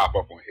saw him pop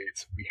up on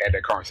hits, we had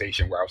that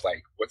conversation where I was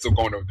like, what's up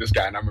going on with this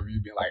guy? And I remember you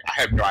being like, I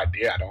have no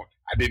idea.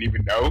 I didn't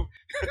even know.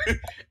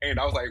 And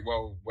I was like,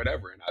 well,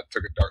 whatever. And I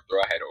took a dart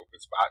throw. I had an open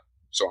spot.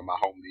 So in my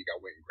home league,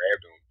 I went and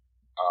grabbed him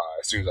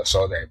as soon as I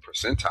saw that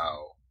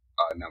percentile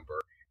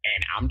number.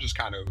 And I'm just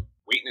kind of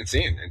waiting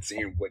and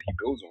seeing what he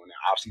builds on.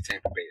 Now, obviously,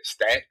 Tampa Bay is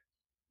stacked.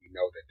 We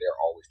know that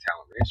they're always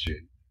talent rich.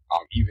 And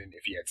even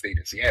if he had stayed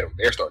in Seattle,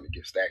 they're starting to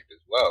get stacked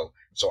as well.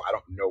 So I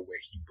don't know where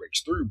he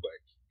breaks through, but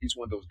he's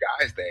one of those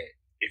guys that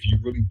if you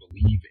really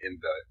believe in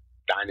the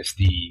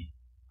dynasty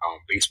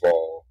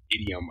baseball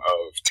idiom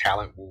of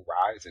talent will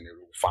rise and it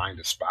will find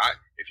a spot,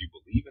 if you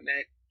believe in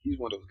that, he's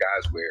one of those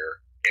guys where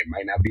it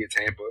might not be a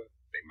Tampa.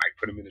 They might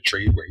put him in a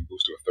trade where he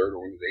goes to a third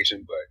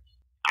organization,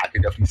 but I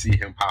could definitely see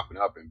him popping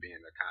up and being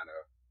a kind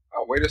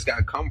of, where this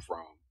guy come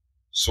from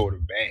sort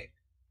of bag.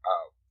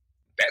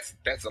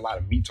 That's a lot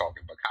of me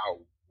talking, but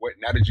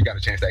now that you got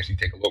a chance to actually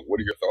take a look, what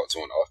are your thoughts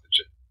on Austin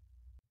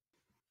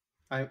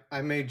Shenton?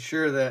 I made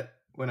sure that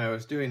when I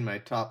was doing my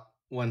top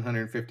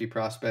 150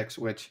 prospects,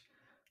 which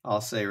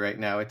I'll say right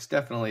now, it's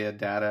definitely a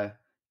data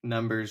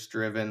numbers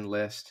driven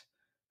list.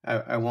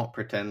 I won't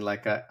pretend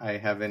like I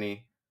have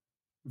any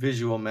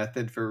visual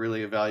method for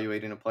really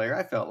evaluating a player.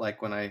 I felt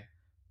like when I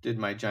did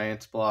my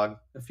Giants blog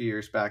a few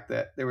years back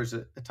that there was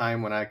a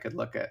time when I could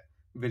look at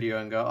video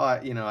and go,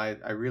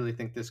 I really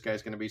think this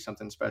guy's going to be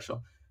something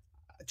special.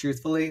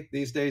 Truthfully,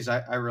 these days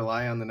I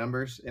rely on the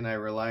numbers and I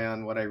rely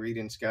on what I read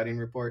in scouting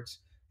reports,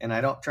 and I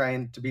don't try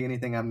to be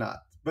anything I'm not.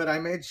 But I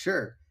made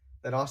sure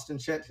that Austin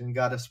Shenton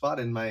got a spot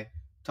in my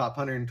top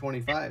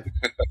 125.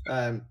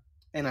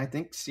 And I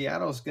think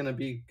Seattle's going to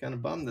be kind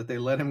of bummed that they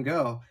let him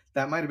go.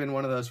 That might have been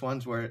one of those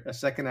ones where a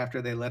second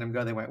after they let him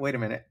go, they went, wait a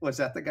minute, was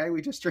that the guy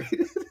we just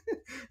traded?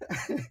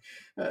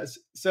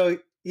 So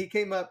he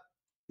came up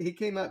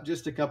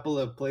just a couple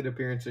of plate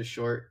appearances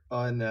short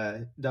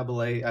on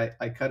Double A.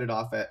 I cut it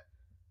off at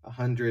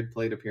 100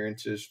 plate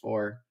appearances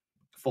for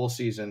full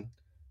season.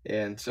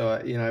 And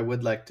so, you know, I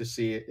would like to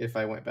see if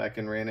I went back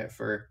and ran it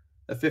for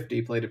a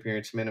 50 plate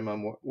appearance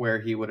minimum, where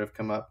he would have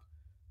come up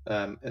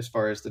as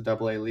far as the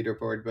AA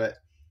leaderboard. But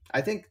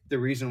I think the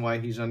reason why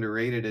he's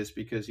underrated is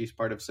because he's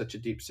part of such a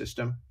deep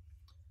system.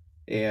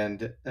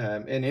 And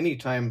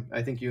anytime,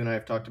 I think you and I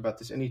have talked about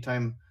this,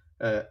 anytime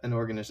an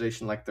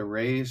organization like the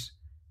Rays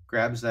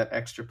grabs that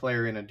extra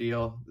player in a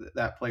deal,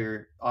 that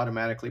player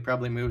automatically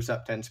probably moves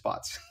up 10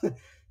 spots,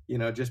 you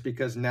know, just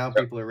because now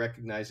people are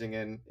recognizing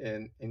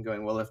and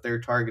going, well, if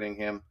they're targeting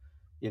him,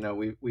 you know,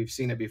 we've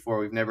seen it before.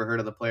 We've never heard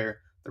of the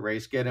player. The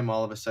Rays get him,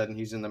 all of a sudden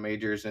he's in the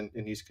majors and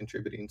he's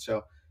contributing.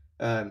 So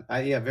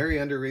very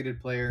underrated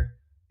player.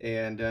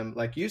 And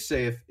like you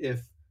say,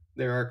 if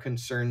there are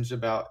concerns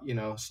about, you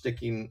know,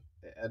 sticking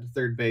at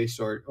third base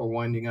or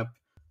winding up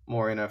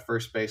more in a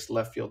first base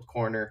left field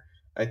corner,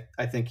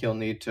 I think he'll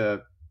need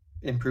to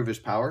improve his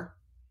power.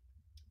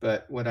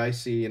 But what I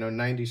see, you know,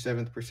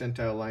 97th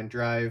percentile line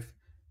drive,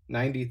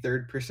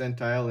 93rd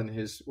percentile in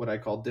his what I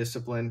call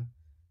discipline,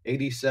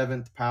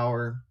 87th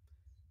power,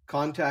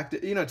 contact.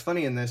 You know, it's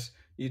funny in this,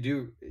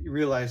 you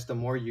realize the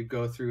more you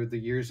go through the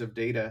years of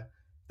data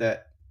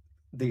that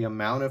the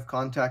amount of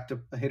contact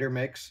a hitter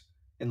makes,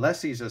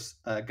 unless he's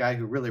a guy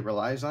who really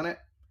relies on it,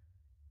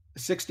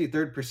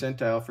 63rd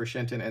percentile for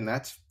Shenton, and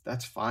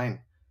that's fine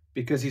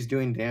because he's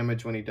doing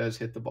damage when he does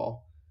hit the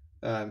ball.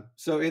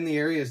 So in the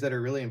areas that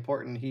are really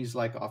important, he's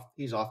off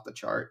the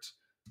charts.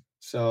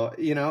 So,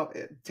 you know,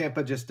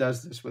 Tampa just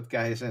does this with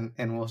guys, and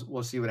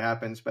we'll see what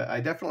happens. But I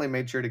definitely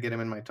made sure to get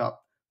him in my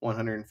top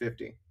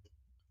 150.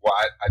 Well,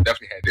 I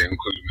definitely had to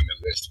include him in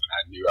the list when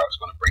I knew I was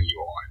going to bring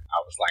you on. I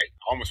was like,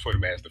 I almost put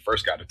him as the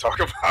first guy to talk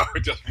about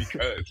just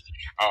because.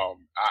 I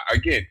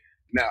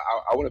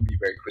want to be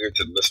very clear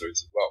to the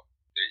listeners as well.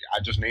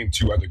 I just named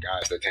two other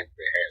guys that Tampa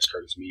Bay has,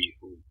 Curtis Mead,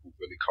 who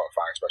really caught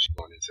fire, especially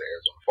going into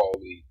Arizona Fall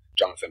League,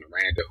 Jonathan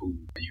Aranda, who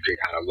you can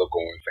kind of look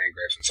on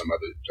Fangraphs and some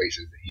other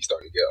places that he's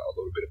starting to get a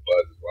little bit of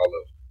buzz as well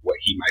of what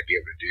he might be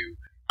able to do.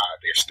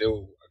 There's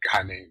still a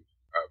guy named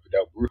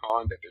Vidal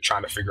Brujan that they're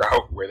trying to figure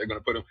out where they're going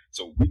to put him.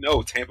 So we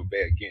know Tampa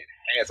Bay, again,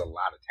 has a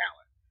lot of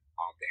talent.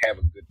 They have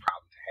a good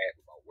problem to have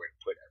about where to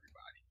put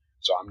everybody.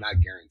 So I'm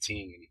not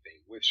guaranteeing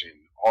anything with him.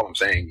 All I'm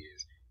saying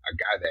is a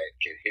guy that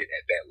can hit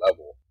at that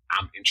level,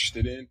 I'm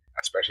interested in,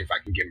 especially if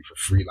I can get him for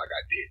free like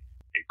I did.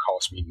 It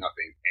costs me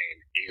nothing. And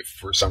if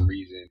for some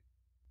reason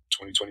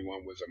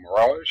 2021 was a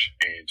mirage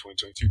and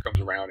 2022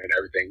 comes around and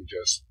everything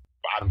just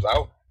bottoms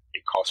out,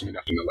 it costs me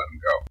nothing to let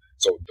him go.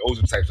 So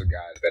those are the types of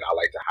guys that I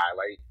like to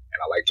highlight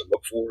and I like to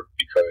look for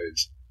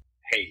because,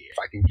 hey, if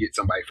I can get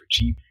somebody for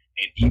cheap,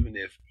 and even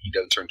if he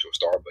doesn't turn to a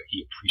star, but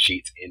he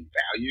appreciates in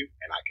value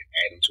and I can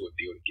add him to a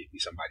deal to get me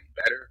somebody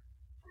better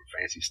from a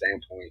fantasy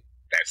standpoint,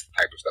 that's the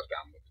type of stuff that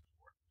I'm looking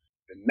for.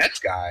 The next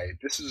guy,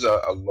 this is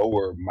a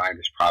lower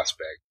minus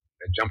prospect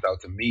that jumped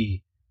out to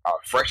me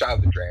fresh out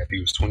of the draft.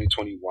 He was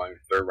 2021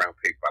 third-round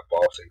pick by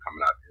Boston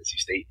coming out of NC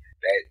State.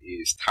 That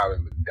is Tyler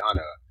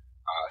McDonough,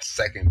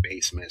 second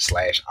baseman /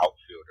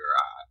 outfielder.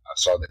 I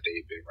saw that they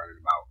had been running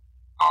him out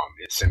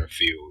in center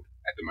field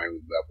at the minor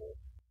league level.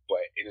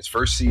 But in his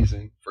first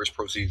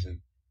pro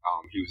season,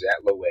 he was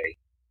at low A,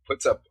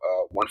 puts up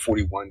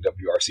 141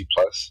 WRC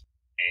plus,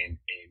 and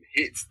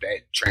hits.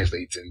 That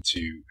translates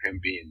into him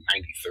being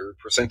 93rd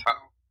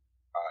percentile.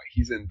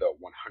 He's in the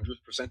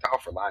 100th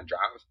percentile for line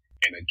drives.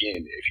 And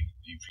again, if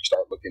you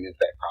start looking into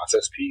that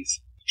process piece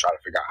to try to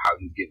figure out how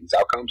he's getting these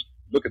outcomes,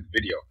 look at the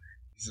video.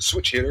 He's a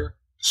switch hitter.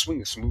 The swing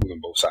is smooth on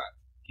both sides.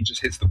 He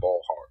just hits the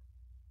ball hard,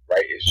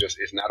 right?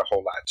 It's not a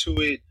whole lot to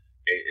it.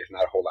 It's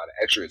not a whole lot of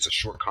extra. It's a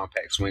short,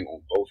 compact swing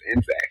on both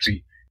ends.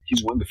 Actually,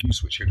 he's one of the few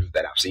switch hitters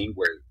that I've seen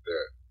where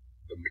the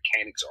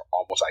mechanics are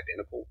almost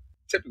identical.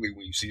 Typically,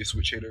 when you see a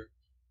switch hitter,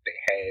 they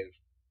have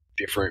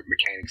different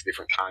mechanics,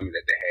 different timing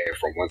that they have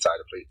from one side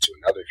of the plate to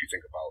another. If you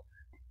think about,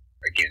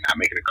 again, not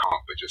making a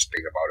comp, but just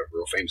think about a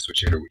real famous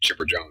switch hitter with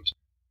Chipper Jones.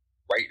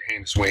 Right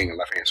hand swing and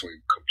left hand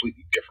swing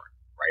completely different,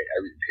 right?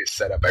 His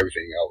setup,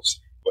 everything else.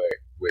 But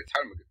with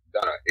Tyler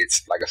McDonough,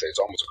 it's like I said,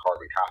 it's almost a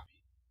carbon copy.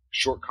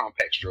 Short,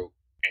 compact stroke,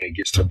 and it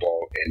gets to the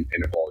ball, and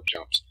the ball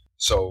jumps.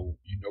 So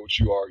you know what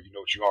you are, you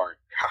know what you aren't.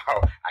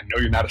 I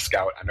know you're not a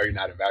scout. I know you're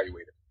not an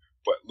evaluator.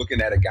 But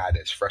looking at a guy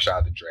that's fresh out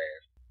of the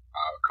draft,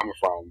 coming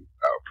from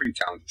a pretty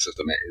talented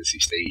system at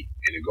NC State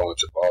and then going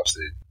to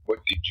Boston, what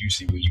did you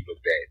see when you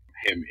looked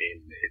at him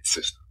in his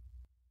system?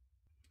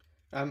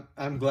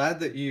 I'm glad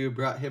that you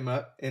brought him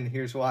up, and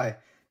here's why.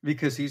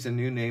 Because he's a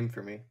new name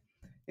for me,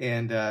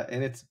 and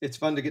it's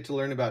fun to get to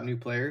learn about new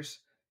players,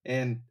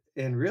 and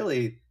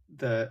really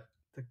the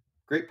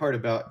great part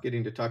about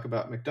getting to talk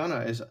about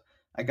McDonough is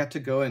I got to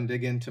go and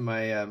dig into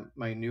my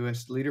my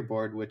newest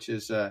leaderboard, which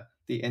is the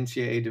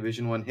NCAA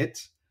Division I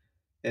hits.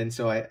 And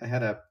so I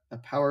had a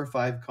Power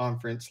 5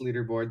 conference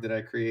leaderboard that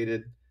I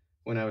created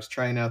when I was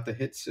trying out the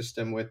hit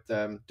system with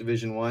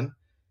Division I.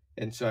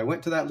 And so I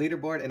went to that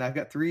leaderboard, and I've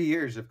got 3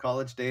 years of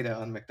college data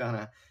on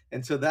McDonough.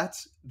 And so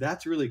that's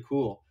really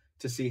cool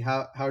to see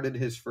how did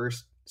his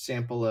first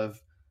sample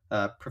of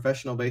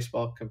professional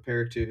baseball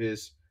compare to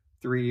his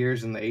 3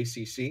 years in the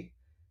ACC.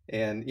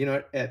 And, you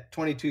know, at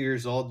 22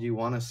 years old, you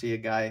want to see a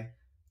guy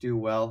do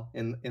well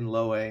in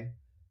low A.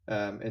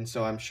 And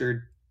so I'm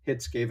sure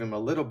hits gave him a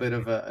little bit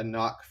of a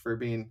knock for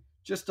being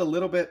just a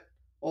little bit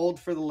old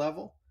for the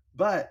level.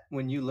 But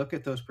when you look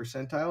at those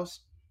percentiles,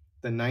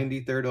 the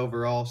 93rd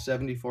overall,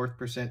 74th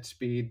percent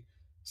speed,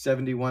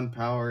 71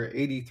 power,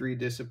 83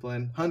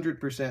 discipline,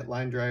 100%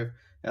 line drive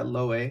at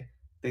low A,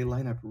 they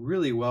line up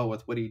really well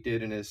with what he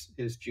did in his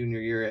junior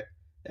year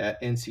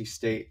at NC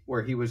State,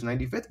 where he was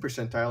 95th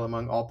percentile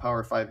among all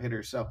Power 5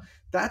 hitters. So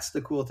that's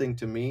the cool thing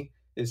to me,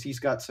 is he's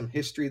got some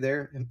history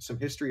there and some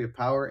history of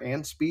power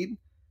and speed.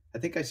 I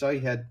think I saw he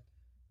had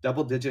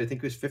double digit. I think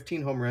it was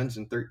 15 home runs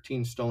and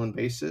 13 stolen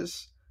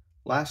bases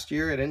last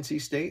year at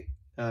NC State.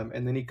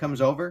 And then he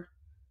comes over,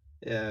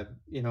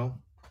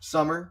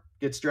 summer,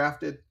 gets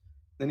drafted.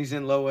 Then he's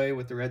in low A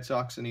with the Red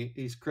Sox, and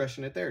he's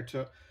crushing it there.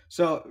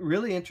 So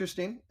really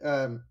interesting.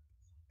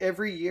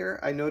 Every year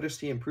I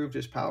noticed he improved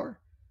his power,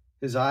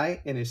 his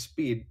eye, and his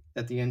speed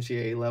at the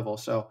NCAA level.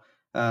 So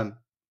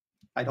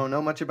I don't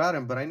know much about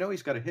him, but I know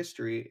he's got a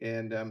history.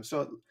 And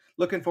so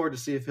looking forward to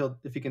see if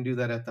he can do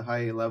that at the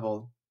high A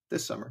level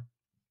this summer.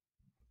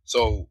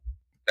 So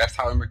that's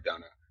Tyler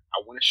McDonough.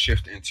 I want to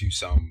shift into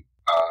some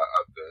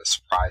of the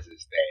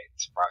surprises that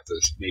surprised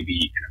us, maybe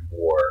in a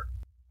more,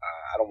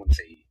 I don't want to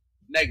say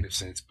negative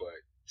sense, but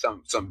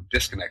some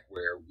disconnect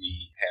where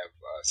we have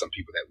some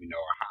people that we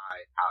know are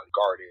highly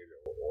guarded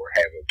or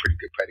have a pretty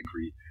good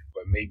pedigree,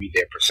 but maybe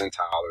their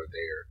percentile or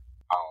their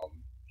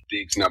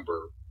bigs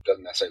number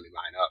doesn't necessarily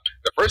line up.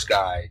 The first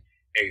guy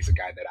is a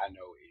guy that I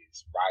know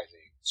is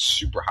rising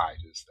super high,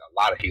 just a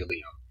lot of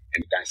helium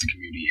in the dynasty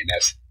community, and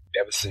that's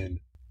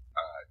Devison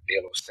De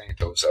Los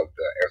Santos of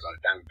the Arizona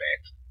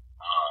Diamondbacks.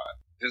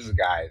 This is a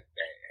guy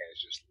that has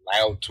just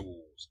loud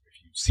tools. If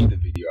you see the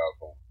video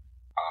of him,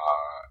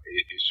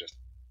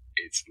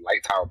 it's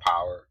light tower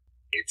power.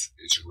 It's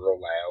real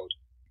loud.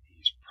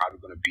 He's probably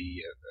going to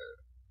be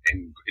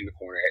in the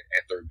corner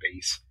at third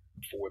base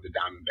for the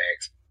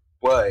Diamondbacks.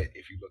 But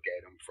if you look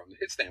at him from the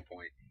hit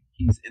standpoint,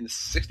 he's in the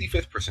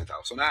 65th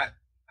percentile, so not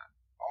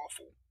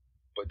awful,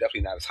 but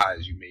definitely not as high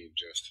as you may have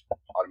just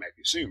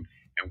automatically assumed.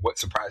 And what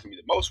surprised me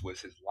the most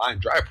was his line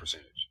drive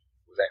percentage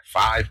was at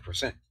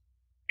 5%,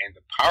 and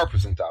the power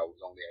percentile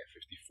was only at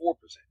 54%.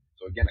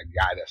 So again, a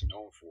guy that's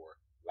known for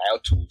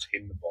loud tools,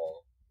 hitting the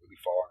ball really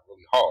far and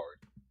really hard,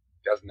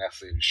 doesn't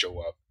necessarily show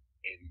up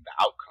in the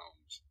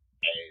outcomes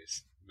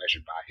as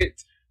measured by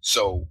hits.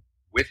 So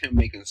with him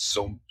making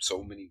so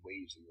many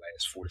waves in the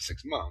last 4 to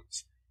 6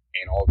 months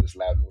and all this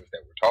loud noise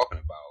that we're talking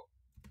about,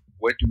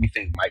 what do we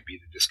think might be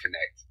the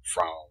disconnect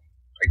from,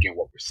 again,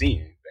 what we're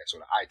seeing, that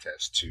sort of eye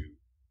test, to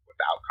what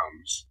the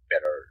outcomes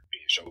that are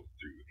being shown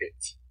through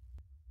hits?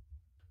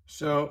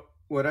 So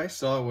what I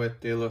saw with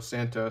De Los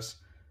Santos,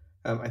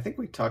 I think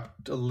we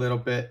talked a little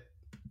bit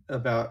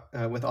about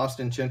with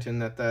Austin Chinton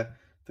that the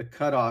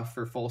cutoff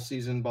for full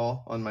season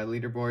ball on my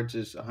leaderboards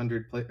is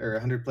 100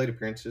 plate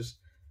appearances.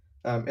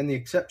 And the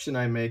exception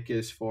I make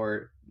is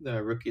for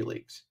the rookie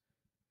leagues.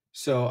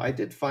 So I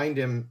did find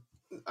him.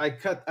 I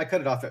cut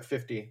it off at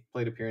 50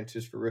 plate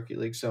appearances for rookie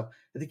league. So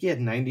I think he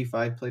had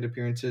 95 plate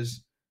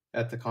appearances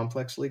at the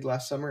complex league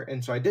last summer.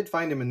 And so I did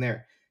find him in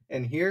there.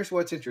 And here's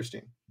what's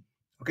interesting.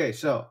 Okay,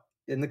 so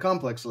in the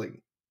complex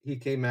league, he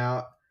came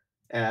out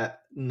at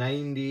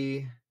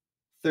 93rd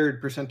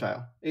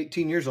percentile,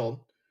 18 years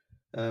old.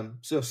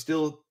 So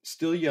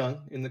still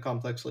young in the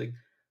complex league.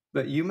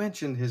 But you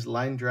mentioned his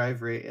line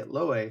drive rate at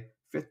low A,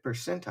 5th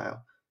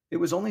percentile. It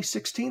was only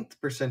 16th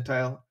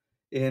percentile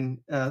in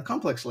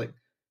complex league.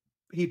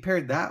 He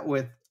paired that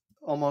with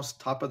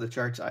almost top of the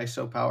charts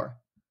ISO power.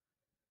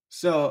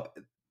 So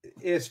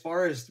as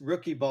far as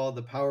rookie ball,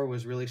 the power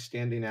was really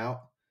standing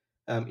out,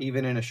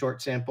 even in a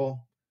short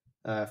sample.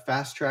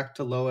 Fast track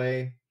to low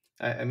A.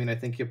 I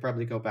think he'll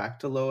probably go back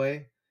to low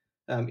A.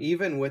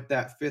 Even with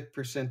that 5th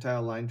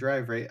percentile line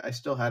drive rate, I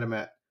still had him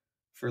at,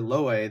 for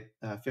low A,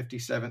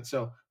 57.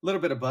 So a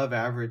little bit above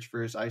average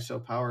for his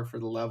ISO power for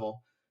the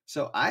level.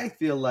 So I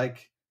feel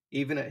like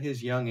even at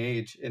his young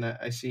age, and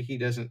I see he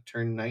doesn't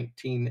turn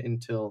 19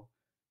 until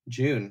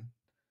June.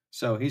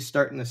 So he's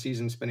starting the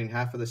season, spending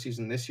half of the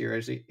season this year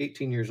as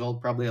 18 years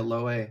old, probably a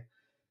low A.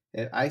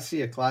 I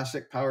see a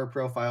classic power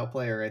profile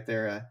player right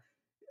there.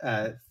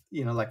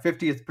 Like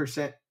 50th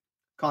percent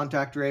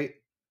contact rate,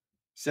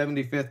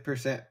 75th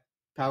percent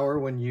power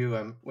when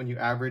you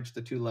average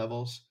the two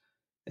levels,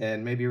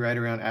 and maybe right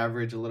around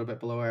average, a little bit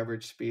below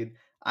average speed.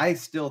 I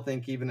still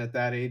think even at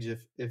that age,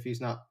 if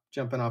he's not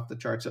jumping off the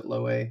charts at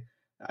low A,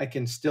 I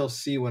can still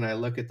see when I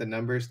look at the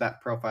numbers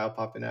that profile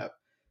popping up.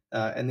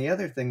 And the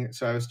other thing,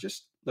 so I was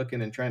just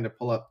looking and trying to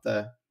pull up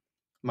the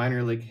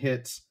minor league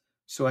hits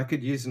so I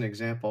could use an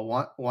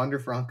example. Wander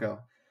Franco.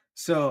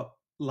 So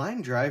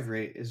line drive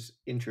rate is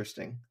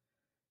interesting.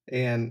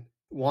 And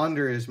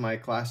Wander is my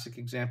classic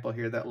example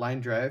here, that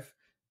line drive.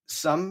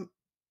 Some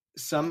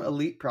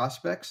elite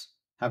prospects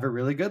have a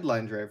really good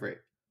line drive rate.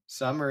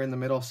 Some are in the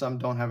middle, some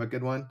don't have a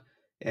good one.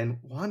 And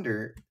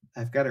Wander,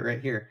 I've got it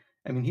right here.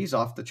 I mean, he's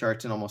off the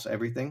charts in almost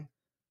everything.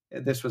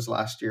 This was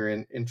last year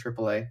in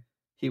AAA.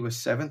 He was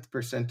 7th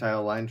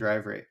percentile line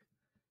drive rate.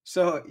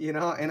 So,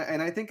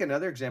 and I think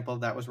another example of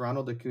that was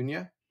Ronald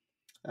Acuna.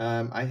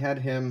 I had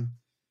him,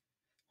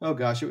 oh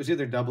gosh, it was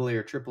either AA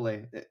or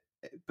AAA,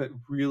 but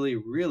really,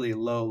 really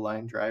low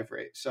line drive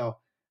rate. So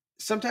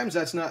sometimes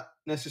that's not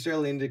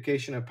necessarily an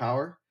indication of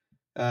power.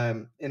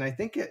 And I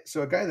think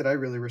so a guy that I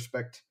really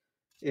respect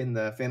in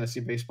the fantasy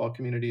baseball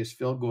community is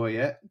Phil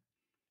Goyette.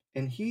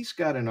 And he's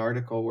got an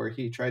article where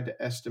he tried to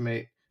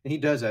estimate, and he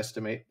does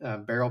estimate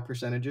barrel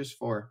percentages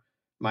for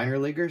minor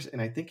leaguers.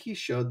 And I think he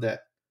showed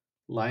that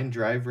line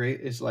drive rate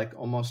is like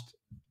almost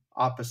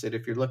opposite.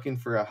 If you're looking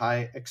for a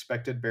high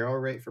expected barrel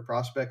rate for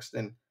prospects,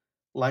 then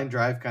line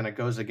drive kind of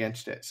goes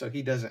against it. So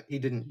he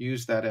didn't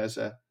use that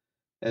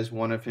as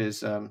one of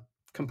his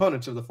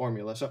components of the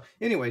formula. So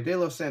anyway, De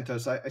Los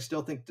Santos, I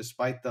still think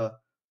despite the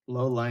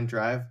low line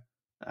drive,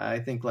 I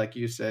think like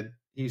you said,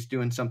 he's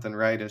doing something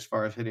right as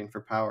far as hitting for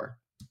power.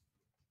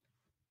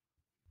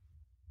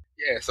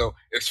 Yeah, so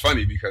it's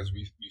funny because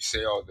we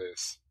say all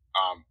this.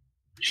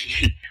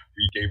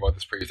 We gave all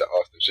this praise to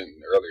Austin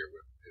Shenton earlier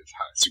with his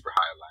super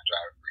high line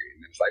drive rate,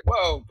 and it's like,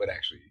 well, but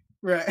actually,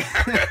 right.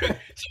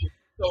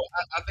 so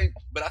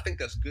I think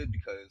that's good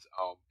because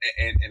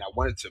and I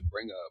wanted to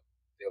bring up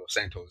De Los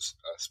Santos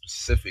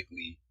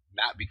specifically,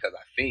 not because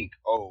I think,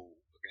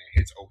 looking at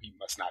hits, he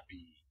must not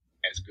be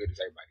as good as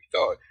everybody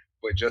thought,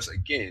 but just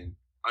again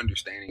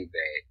understanding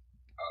that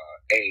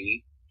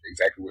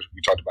exactly what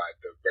we talked about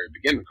at the very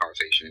beginning of the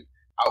conversation,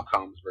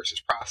 outcomes versus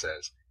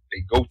process,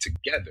 they go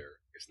together.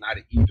 It's not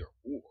an either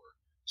or.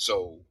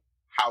 So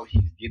how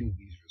he's getting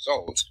these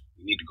results,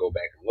 we need to go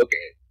back and look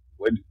at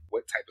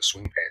what type of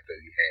swing path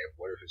does he have?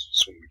 What are his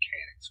swing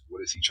mechanics?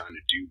 What is he trying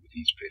to do with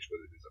each pitch?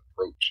 What is his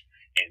approach?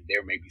 And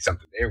there may be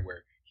something there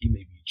where he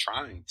may be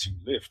trying to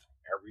lift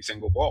every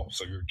single ball.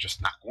 So you're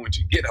just not going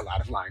to get a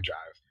lot of line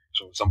drives.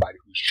 So somebody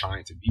who's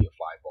trying to be a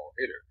fly ball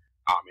hitter,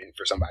 and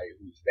for somebody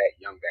who's that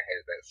young that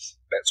has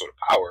that sort of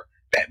power,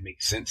 that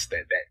makes sense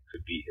that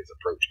could be his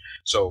approach.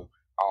 So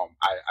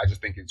I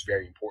just think it's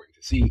very important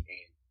to see.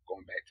 And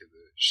going back to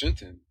the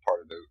Shenton part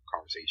of the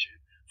conversation,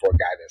 for a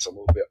guy that's a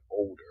little bit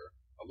older,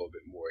 a little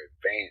bit more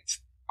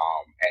advanced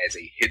as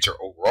a hitter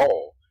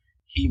overall,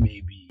 he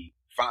may be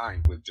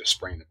fine with just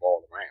spraying the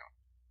ball around,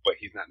 but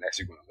he's not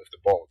necessarily going to lift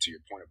the ball. To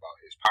your point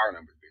about his power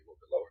numbers being a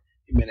little bit lower,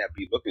 he may not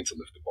be looking to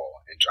lift the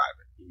ball and drive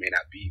it. He may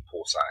not be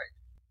pull side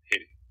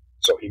hitting.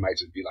 So he might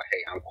just be like,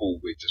 hey, I'm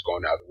cool with just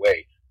going the other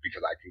way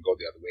because I can go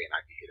the other way and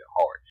I can hit it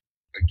hard.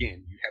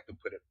 Again, you have to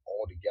put it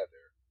all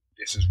together.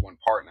 This is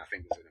one part, and I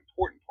think it's an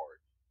important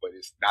part, but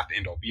it's not the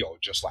end-all be-all.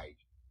 Just like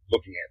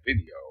looking at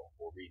video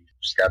or reading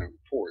scouting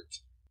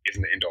reports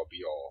isn't the end-all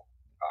be-all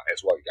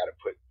as well. You got to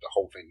put the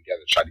whole thing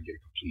together, try to get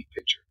a complete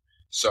picture.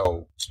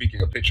 So speaking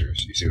of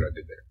pictures, you see what I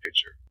did there?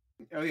 Picture.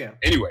 Oh, yeah.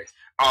 Anyways,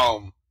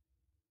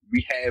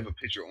 we have a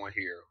pitcher on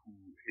here who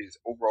his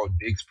overall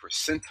digs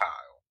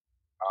percentile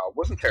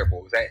wasn't terrible.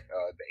 It was at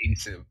the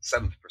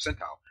 87th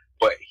percentile,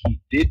 but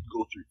he did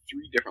go through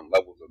 3 different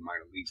levels of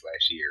minor leagues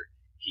last year.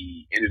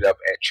 He ended up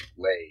at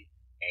AAA,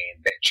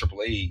 and that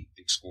AAA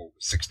dig score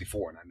was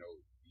 64. And I know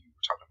you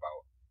were talking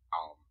about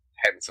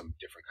having some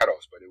different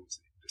cutoffs, but it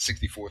was the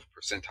 64th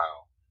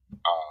percentile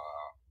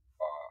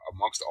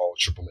amongst all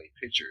AAA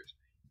pitchers.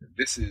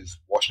 This is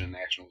Washington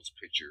Nationals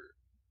pitcher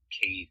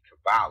Cade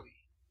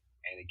Cavalli.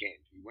 And again,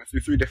 we went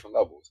through 3 different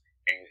levels,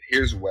 and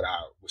here's what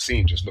I was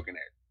seeing just looking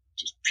at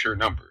just pure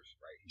numbers,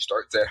 right? He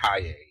starts at high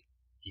A.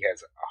 He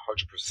has a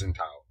 100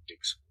 percentile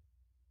dig score.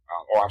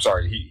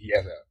 He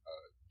has a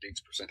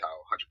digs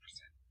percentile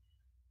 100%.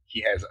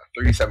 He has a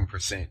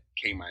 37%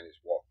 K-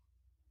 walk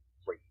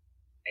rate,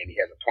 and he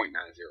has a .90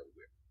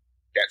 whip.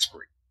 That's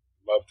great.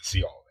 Love to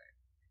see all that.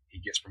 He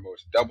gets promoted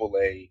to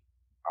AA,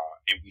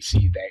 and we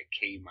see that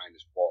K-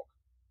 walk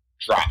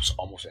drops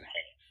almost in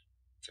half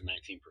to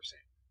 19%.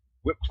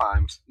 Whip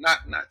climbs,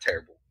 not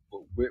terrible,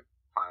 but whip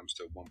climbs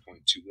to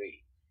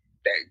 1.28.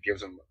 That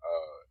gives him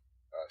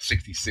a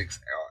 66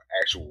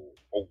 actual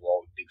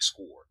overall dig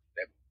score.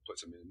 That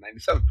puts him in the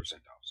 97th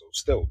percentile. So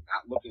still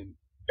not looking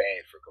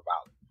bad for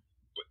Cavalli.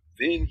 But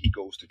then he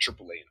goes to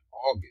AAA in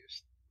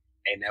August,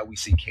 and now we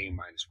see K-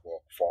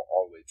 walk fall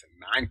all the way to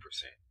 9%.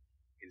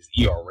 His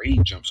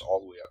ERA jumps all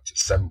the way up to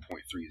 7.30,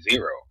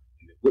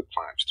 and the whip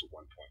climbs to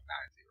 1.90.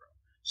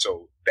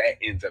 So that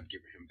ends up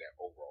giving him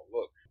that overall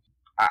look.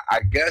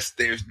 I guess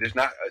there's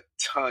not a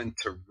ton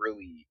to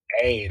really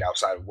add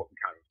outside of what we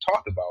kind of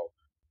talked about.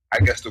 I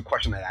guess the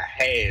question that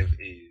I have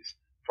is,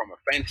 from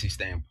a fantasy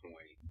standpoint,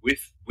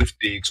 with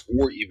digs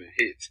or even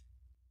hits,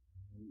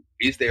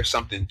 is there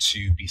something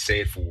to be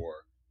said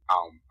for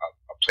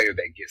a player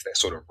that gets that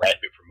sort of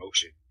rapid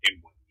promotion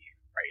in 1 year,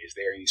 right? Is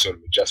there any sort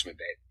of adjustment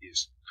that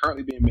is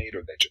currently being made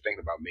or that you're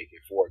thinking about making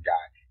for a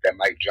guy that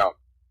might jump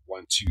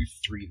 1, 2,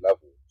 3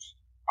 levels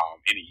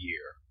in a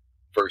year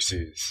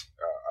versus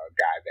a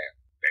guy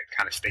that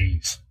kind of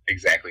stays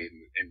exactly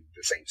in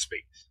the same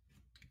space?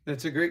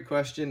 That's a great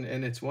question,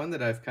 and it's one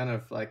that I've kind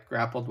of like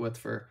grappled with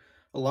for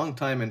a long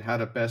time, and how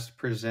to best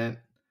present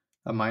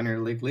a minor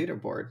league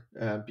leaderboard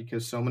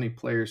because so many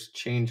players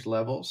change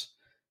levels,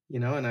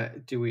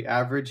 and do we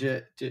average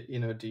it?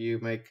 Do you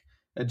make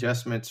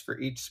adjustments for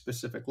each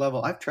specific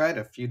level. I've tried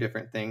a few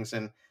different things,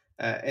 and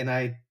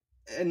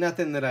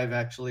nothing that I've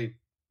actually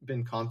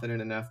been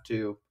confident enough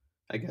to,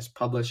 I guess,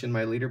 publish in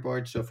my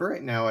leaderboard. So for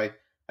right now, I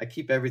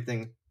keep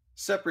everything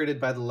separated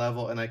by the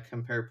level, and I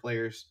compare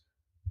players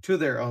to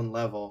their own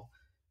level.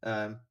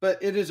 But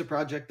it is a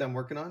project I'm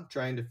working on,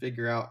 trying to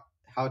figure out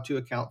how to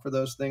account for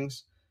those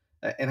things.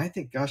 And I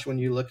think, gosh, when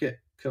you look at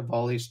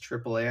Cavalli's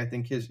AAA, I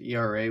think his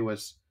ERA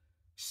was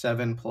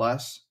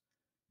 7+.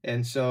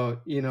 And so,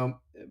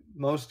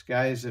 most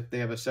guys, if they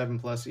have a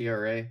 7+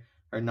 ERA,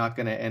 are not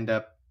going to end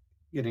up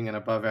getting an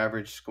above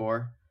average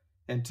score.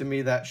 And to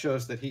me, that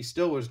shows that he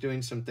still was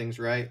doing some things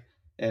right.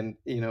 And,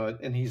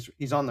 and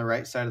he's on the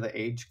right side of the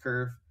age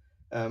curve.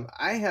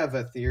 I have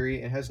a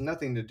theory. It has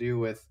nothing to do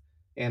with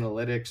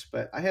analytics,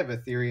 but I have a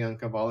theory on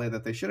Cavalli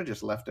that they should have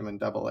just left him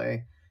in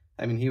AA.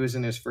 I mean, he was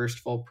in his first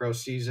full pro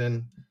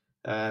season.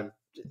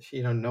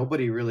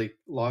 Nobody really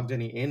logged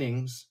any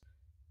innings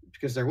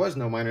because there was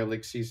no minor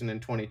league season in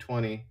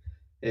 2020.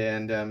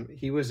 And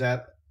he was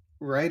at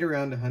right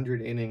around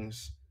 100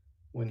 innings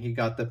when he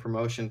got the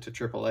promotion to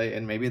AAA.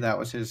 And maybe that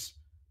was his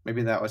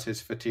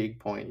fatigue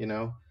point,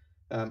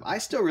 I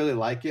still really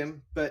like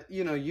him, but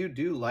you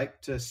do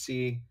like to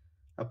see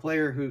a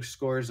player who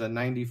scores a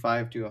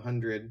 95 to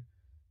 100,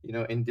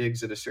 in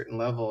digs at a certain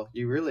level.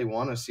 You really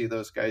want to see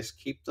those guys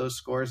keep those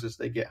scores as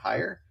they get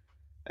higher.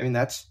 I mean,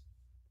 that's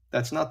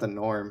not the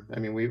norm. I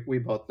mean, we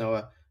both know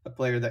a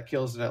player that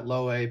kills it at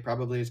low A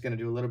probably is going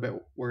to do a little bit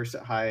worse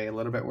at high A, a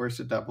little bit worse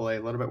at AA, a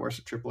little bit worse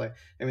at AAA.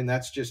 I mean,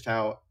 that's just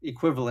how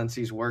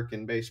equivalencies work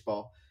in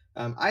baseball.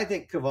 I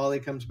think Cavalli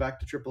comes back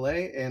to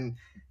AAA, and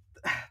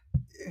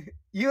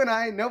you and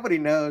I, nobody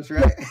knows,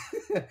 right?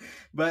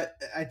 But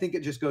I think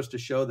it just goes to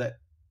show that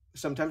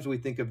sometimes we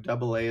think of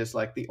AA as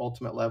like the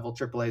ultimate level.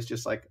 AAA is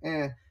just like,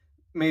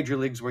 major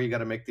leagues where you got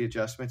to make the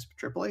adjustments.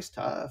 But AAA is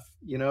tough.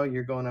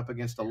 You're going up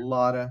against a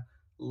lot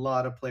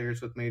of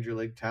players with major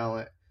league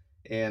talent.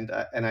 And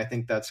I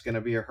think that's going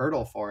to be a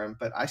hurdle for him.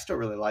 But I still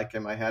really like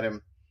him. I had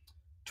him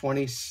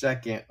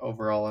 22nd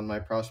overall on my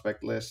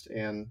prospect list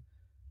and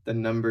the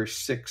number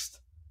 6th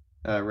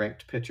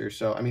ranked pitcher.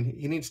 So, I mean,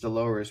 he needs to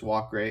lower his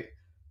walk rate,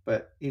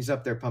 but he's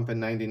up there pumping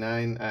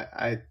 99.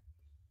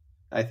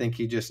 I think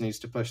he just needs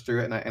to push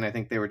through it. And I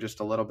think they were just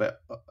a little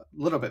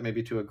bit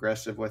maybe too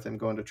aggressive with him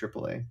going to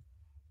AAA.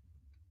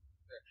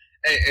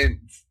 And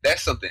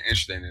that's something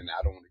interesting, and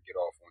I don't want to get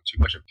off on too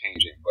much of a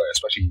tangent, but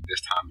especially this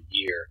time of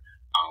year,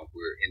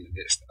 we're in the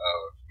midst of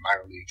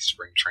minor league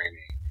spring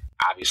training.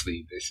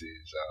 Obviously, this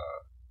is,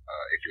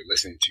 if you're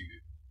listening to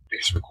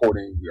this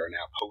recording, we are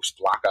now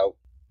post-lockout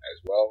as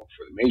well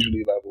for the major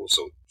league level,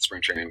 so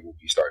spring training will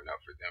be starting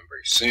up for them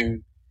very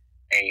soon.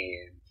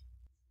 And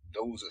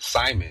those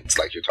assignments,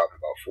 like you're talking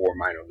about for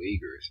minor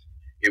leaguers,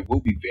 it will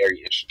be very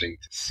interesting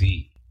to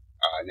see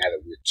now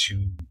that we're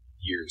 2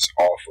 years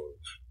off of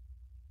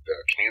the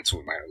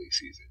canceled minor league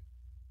season,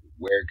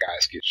 where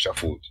guys get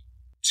shuffled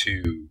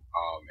to,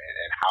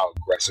 and how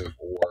aggressive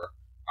or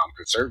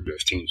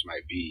conservative teams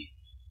might be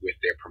with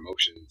their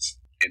promotions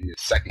in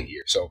this second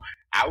year. So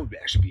I would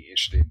actually be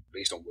interested,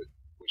 based on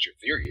what your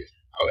theory is,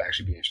 I would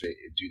actually be interested,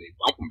 do they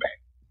bump them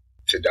back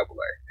to AA?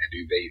 And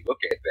do they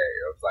look at that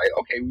of like,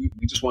 okay,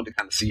 we just wanted to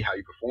kind of see how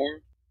you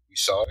perform. We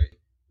saw it.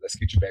 Let's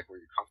get you back where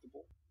you're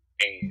comfortable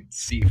and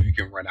see if you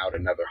can run out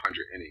another 100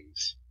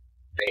 innings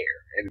there.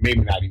 And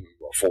maybe not even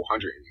a full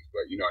 100 innings,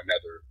 but,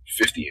 another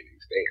 50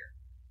 innings there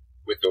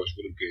with those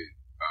really good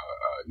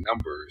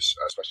numbers,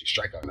 especially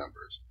strikeout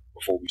numbers,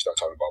 before we start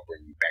talking about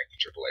bringing you back to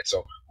AAA.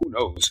 So who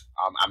knows?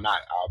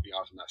 I'll be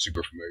honest, I'm not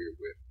super familiar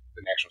with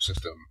the national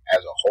system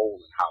as a whole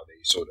and how they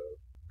sort of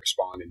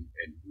respond and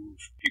move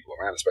people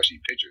around,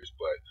 especially pitchers.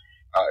 But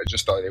I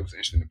just thought it was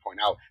interesting to point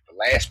out the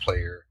last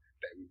player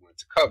that we wanted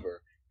to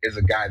cover is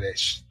a guy that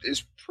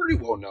is pretty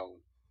well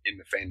known in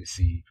the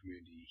fantasy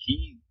community.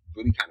 He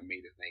really kind of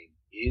made his name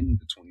in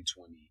the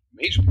 2020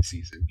 Major League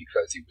season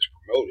because he was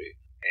promoted,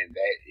 and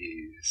that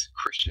is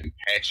Christian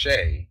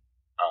Pache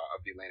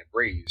of the Atlanta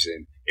Braves.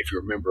 And if you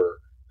remember,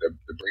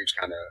 the Braves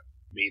kind of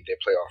made their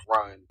playoff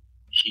run.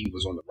 He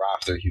was on the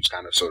roster. He was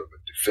kind of sort of a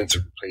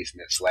defensive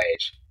replacement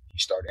 / he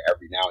started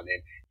every now and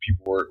then.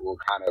 People were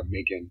kind of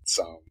making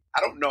some.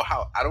 I don't know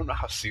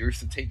how serious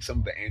to take some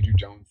of the Andrew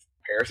Jones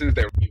comparisons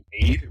that were being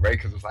made, right?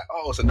 Because it was like,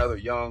 oh, it's another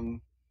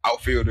young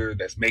outfielder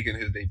that's making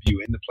his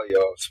debut in the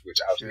playoffs, which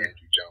obviously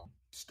Andrew Jones,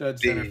 stud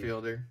center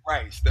fielder,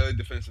 right? Stud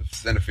defensive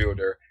center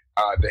fielder.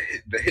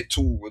 The hit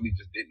tool really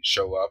just didn't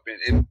show up,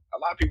 and a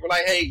lot of people were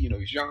like, hey,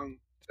 he's young,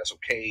 that's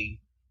okay.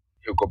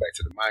 He'll go back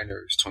to the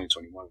minors.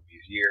 2021 will be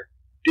his year.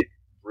 Didn't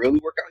really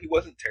work out. He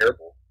wasn't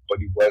terrible, but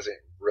he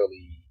wasn't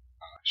really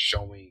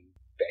showing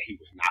that he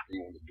was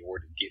knocking on the door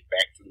to get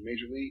back to the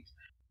major leagues.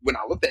 When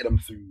I looked at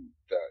him through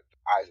the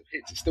eyes of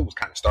hits, it still was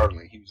kind of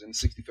startling. He was in the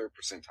 63rd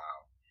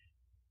percentile,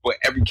 but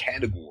every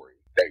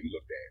category that you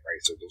looked at,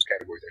 right? So those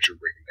categories that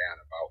you're breaking down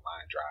about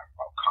line drive,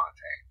 about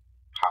contact,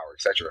 power,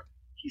 etc.,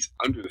 he's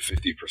under the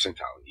 50th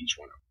percentile in each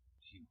one of them.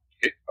 He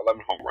hit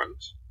 11 home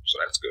runs,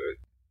 so that's good.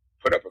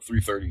 Put up a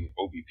 330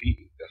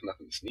 OBP. That's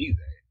nothing to sneeze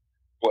at.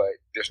 But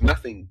there's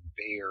nothing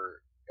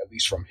there at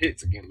least from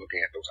hits, again,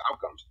 looking at those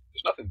outcomes,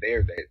 there's nothing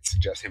there that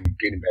suggests him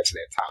getting back to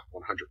that top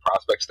 100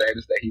 prospect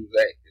status that he was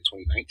at in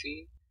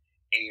 2019.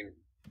 And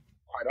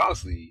quite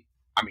honestly,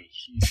 I mean,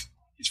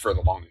 he's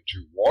further along than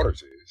Drew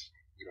Waters is.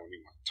 We don't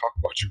even want to talk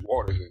about Drew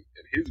Waters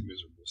and his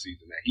miserable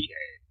season that he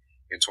had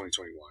in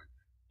 2021.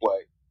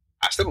 But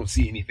I still don't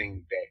see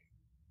anything that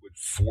would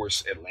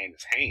force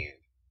Atlanta's hand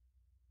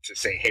to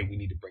say, hey, we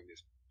need to bring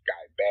this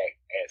guy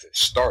back as a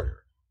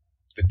starter.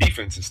 The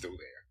defense is still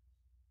there.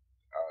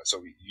 So,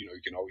 you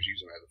can always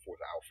use him as a fourth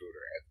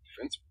outfielder as a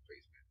defensive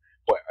replacement.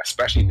 But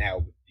especially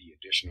now with the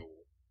additional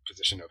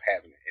position of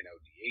having an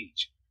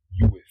NLDH,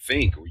 you would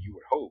think or you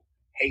would hope,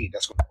 hey,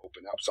 that's going to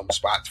open up some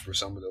spots for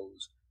some of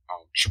those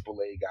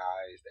AAA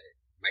guys that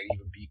might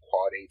even be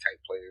quad A type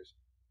players.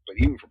 But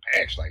even for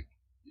Pash, like,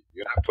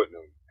 you're not putting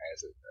them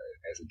as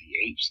a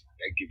DH.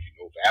 That gives you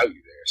no value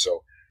there.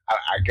 So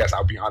I guess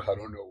I'll be honest, I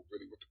don't know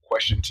really what the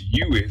question to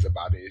you is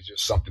about it. It's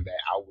just something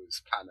that I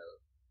was kind of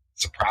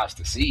surprised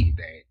to see,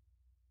 that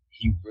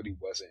he really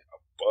wasn't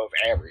above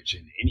average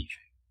in anything.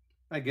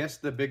 I guess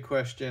the big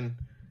question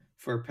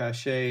for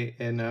Pache,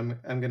 and I'm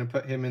going to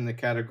put him in the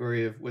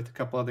category of with a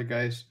couple other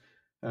guys,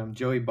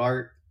 Joey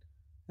Bart.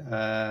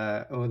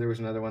 There was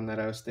another one that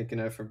I was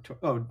thinking of from.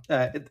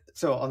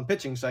 So on the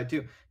pitching side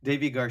too,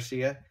 Davy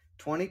Garcia,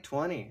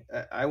 2020.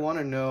 I want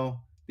to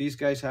know, these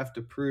guys have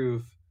to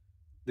prove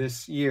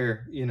this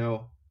year,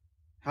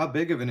 how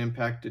big of an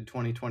impact did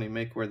 2020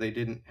 make where they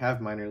didn't have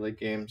minor league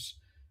games?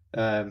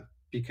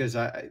 Because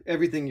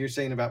everything you're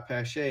saying about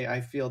Pache,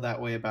 I feel that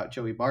way about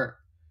Joey Bart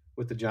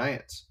with the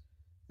Giants.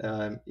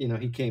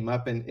 He came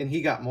up and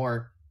he got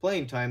more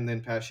playing time than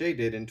Pache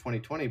did in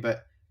 2020,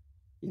 but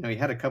he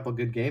had a couple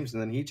good games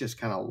and then he just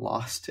kind of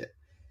lost it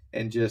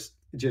and just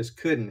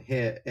couldn't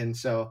hit. And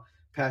so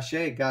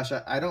Pache, gosh,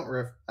 I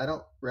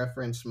don't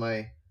reference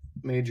my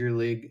major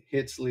league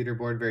hits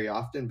leaderboard very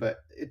often, but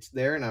it's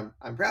there and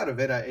I'm proud of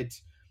it.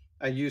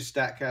 I use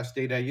StatCast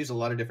data. I use a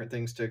lot of different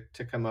things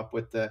to come up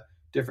with the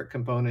different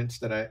components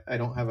that I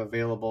don't have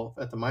available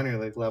at the minor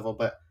league level,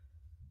 but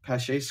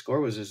Pache's score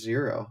was a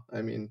 0.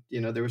 I mean,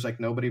 there was like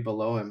nobody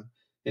below him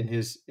in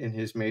his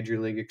major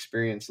league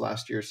experience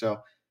last year. So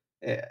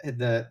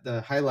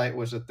the highlight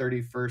was a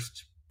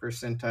 31st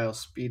percentile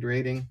speed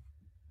rating,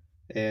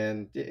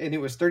 and it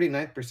was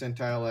 39th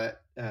percentile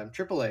at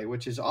AAA,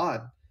 which is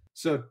odd.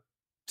 So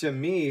to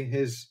me,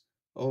 his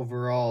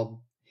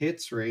overall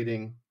hits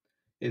rating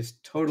is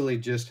totally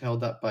just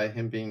held up by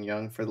him being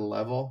young for the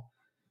level.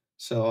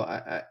 So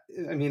I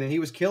mean, he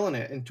was killing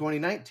it in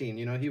 2019.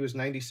 He was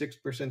 96th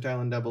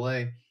percentile in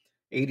AA,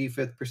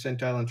 85th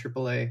percentile in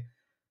AAA.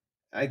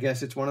 I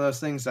guess it's one of those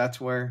things.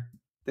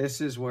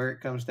 This is where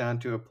it comes down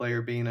to a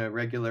player being a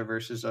regular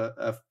versus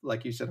a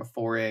like you said, a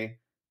 4A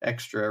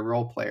extra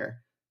role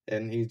player.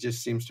 And he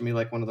just seems to me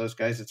like one of those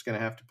guys that's going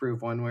to have to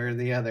prove one way or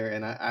the other.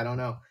 And I don't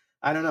know.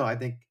 I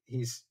think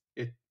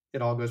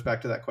it all goes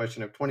back to that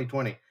question of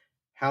 2020.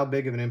 How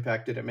big of an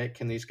impact did it make?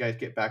 Can these guys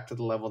get back to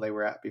the level they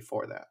were at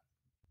before that?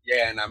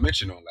 Yeah, and I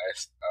mentioned on the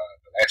last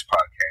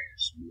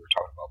podcast, we were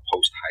talking about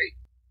post-hype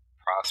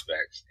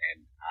prospects,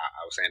 and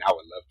I was saying I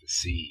would love to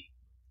see,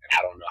 and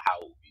I don't know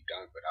how it would be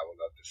done, but I would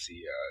love to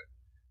see a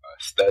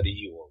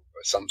study or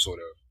some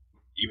sort of,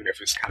 even if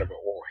it's kind of an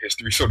oral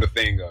history sort of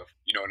thing of,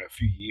 in a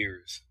few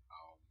years,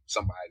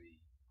 somebody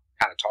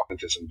kind of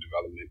talking to some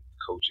development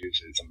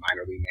coaches and some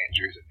minor league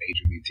managers and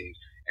major league teams,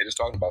 and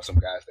just talking about some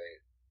guys that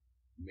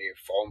may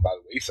have fallen by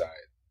the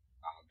wayside,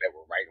 that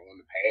were right on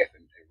the path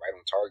and right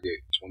on target.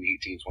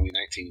 2018,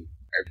 2019,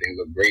 everything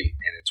looked great,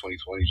 and in 2020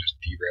 just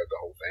derailed the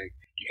whole thing.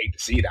 You hate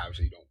to see it,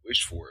 obviously you don't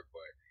wish for it,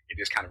 but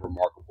it is kind of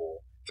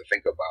remarkable to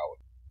think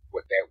about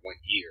what that 1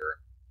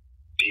 year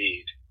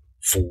did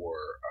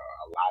for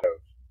a lot of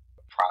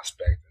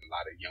prospects and a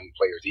lot of young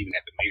players, even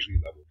at the major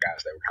league level,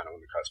 guys that were kind of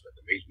on the cusp at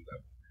the major league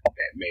level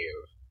that may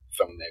have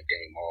thrown that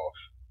game off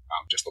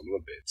just a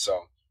little bit.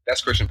 So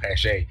that's Christian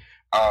Pache.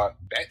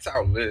 That's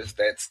our list.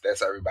 That's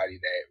everybody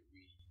that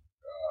we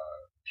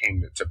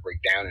came to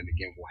break down, and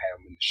again, we'll have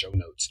them in the show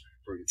notes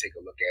for you to take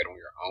a look at on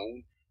your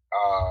own.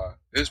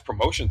 This is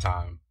promotion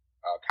time,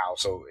 Kyle.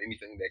 So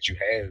anything that you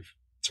have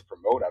to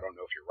promote, I don't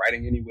know if you're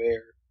writing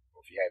anywhere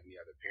or if you have any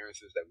other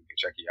appearances that we can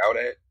check you out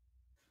at.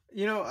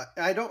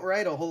 I don't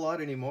write a whole lot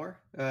anymore,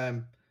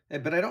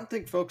 but I don't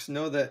think folks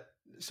know that.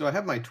 So I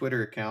have my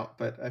Twitter account,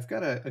 but I've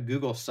got a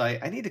Google site.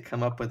 I need to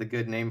come up with a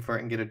good name for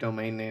it and get a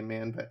domain name,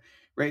 man. But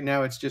right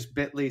now it's just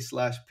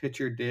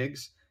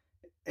bit.ly/pitcherdigs.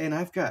 And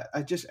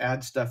I just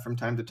add stuff from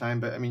time to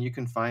time, but I mean, you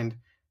can find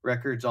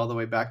records all the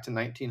way back to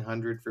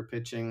 1900 for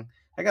pitching.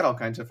 I got all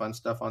kinds of fun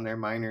stuff on there,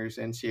 minors,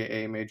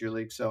 NCAA, major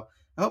league. So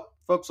I hope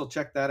folks will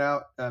check that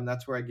out.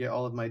 That's where I get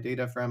all of my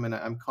data from, and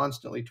I'm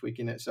constantly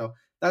tweaking it. So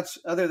that's,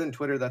 other than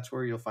Twitter, that's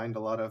where you'll find a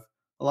lot of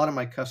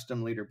my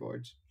custom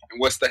leaderboards. And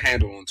what's the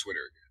handle on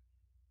Twitter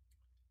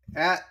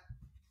again?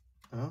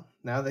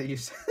 Now that you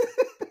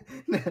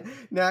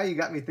now you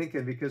got me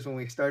thinking, because when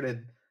we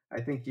started,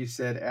 I think you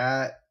said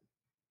at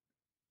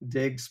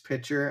Diggs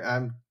Pitcher.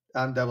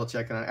 I'm double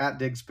checking on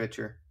 @Diggs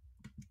Pitcher.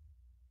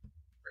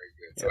 Very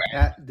good. So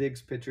at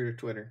Diggs Pitcher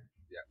Twitter.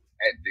 Yeah,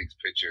 at Diggs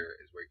Pitcher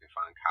is where you can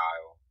find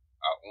Kyle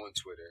on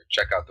Twitter.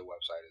 Check out the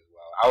website as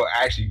well.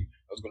 I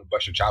was going to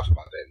bust your chops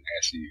about that and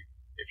ask you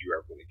if you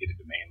were ever going to get a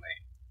domain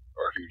name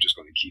or if you were just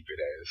going to keep it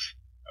as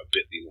a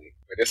bit.ly link.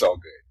 But it's all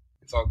good.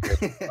 It's all good.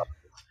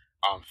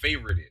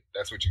 Favorite it.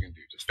 That's what you can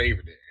do. Just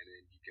favorite it, and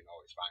then you can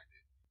always find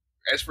it.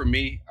 As for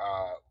me,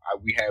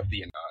 we have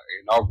the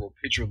inaugural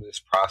Pitcher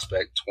List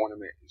Prospect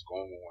Tournament is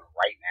going on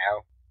right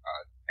now.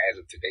 As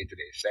of today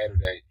is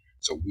Saturday.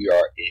 So we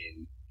are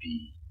in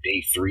the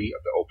day 3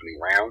 of the opening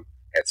round.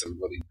 Had some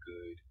really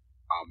good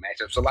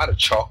matchups. A lot of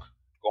chalk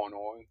going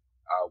on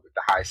with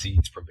the high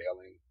seeds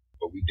prevailing,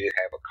 but we did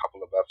have a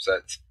couple of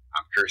upsets.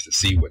 I'm curious to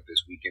see what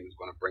this weekend is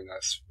going to bring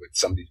us with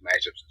some of these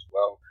matchups as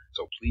well.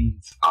 So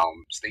please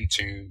stay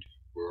tuned.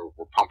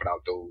 We're pumping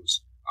out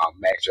those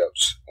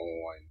matchups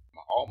on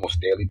an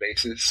almost daily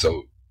basis.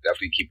 So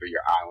definitely keep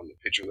your eye on the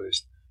Pitcher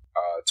List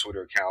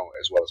Twitter account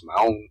as well as my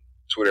own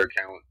Twitter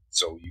account,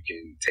 so you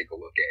can take a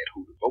look at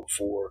who to vote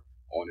for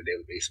on a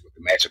daily basis, what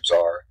the matchups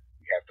are.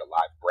 We have the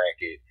live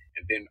bracket,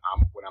 and then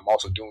what I'm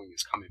also doing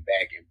is coming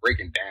back and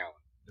breaking down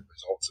the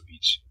results of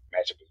each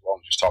matchup as well.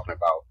 I'm just talking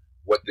about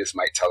what this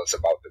might tell us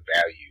about the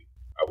value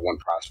of one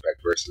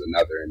prospect versus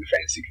another in the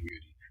fantasy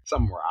community.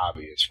 Some more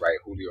obvious, right?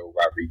 Julio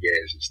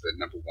Rodriguez is the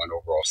number 1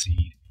 overall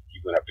seed.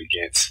 He went up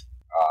against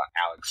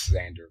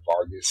Alexander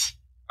Vargas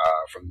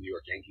from the New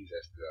York Yankees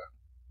as the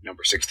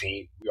number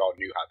 16. We all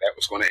knew how that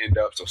was going to end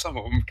up, so some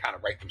of them kind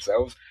of write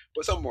themselves,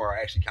 but some more are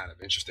actually kind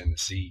of interesting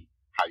to see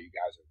how you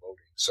guys are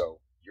voting. So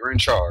you're in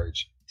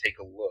charge. Take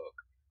a look.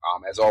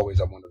 As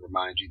always, I want to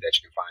remind you that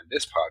you can find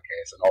this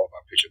podcast and all of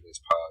our Pitcher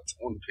List pods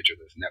on the Pitcher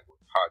List Network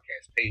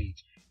podcast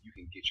page. You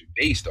can get your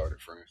day started,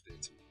 for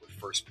instance, with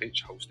First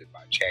Pitch, hosted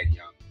by Chad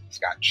Young,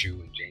 Scott Chu,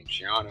 and James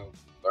Shiano.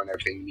 Learn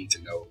everything you need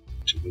to know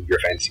to win your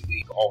fantasy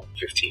league all in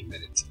 15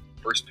 minutes.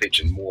 First Pitch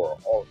and more are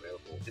all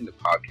available in the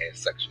podcast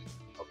section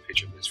of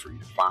Pitcher List for you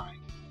to find,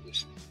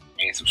 listen,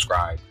 and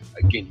subscribe.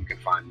 Again, you can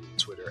find me on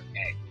Twitter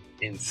at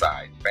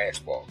Inside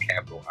Fastball,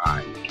 capital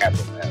I,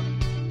 capital F.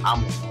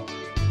 I'm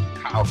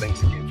Kyle.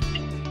 Thanks again for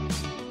joining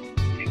us.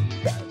 And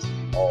you guys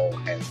all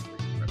have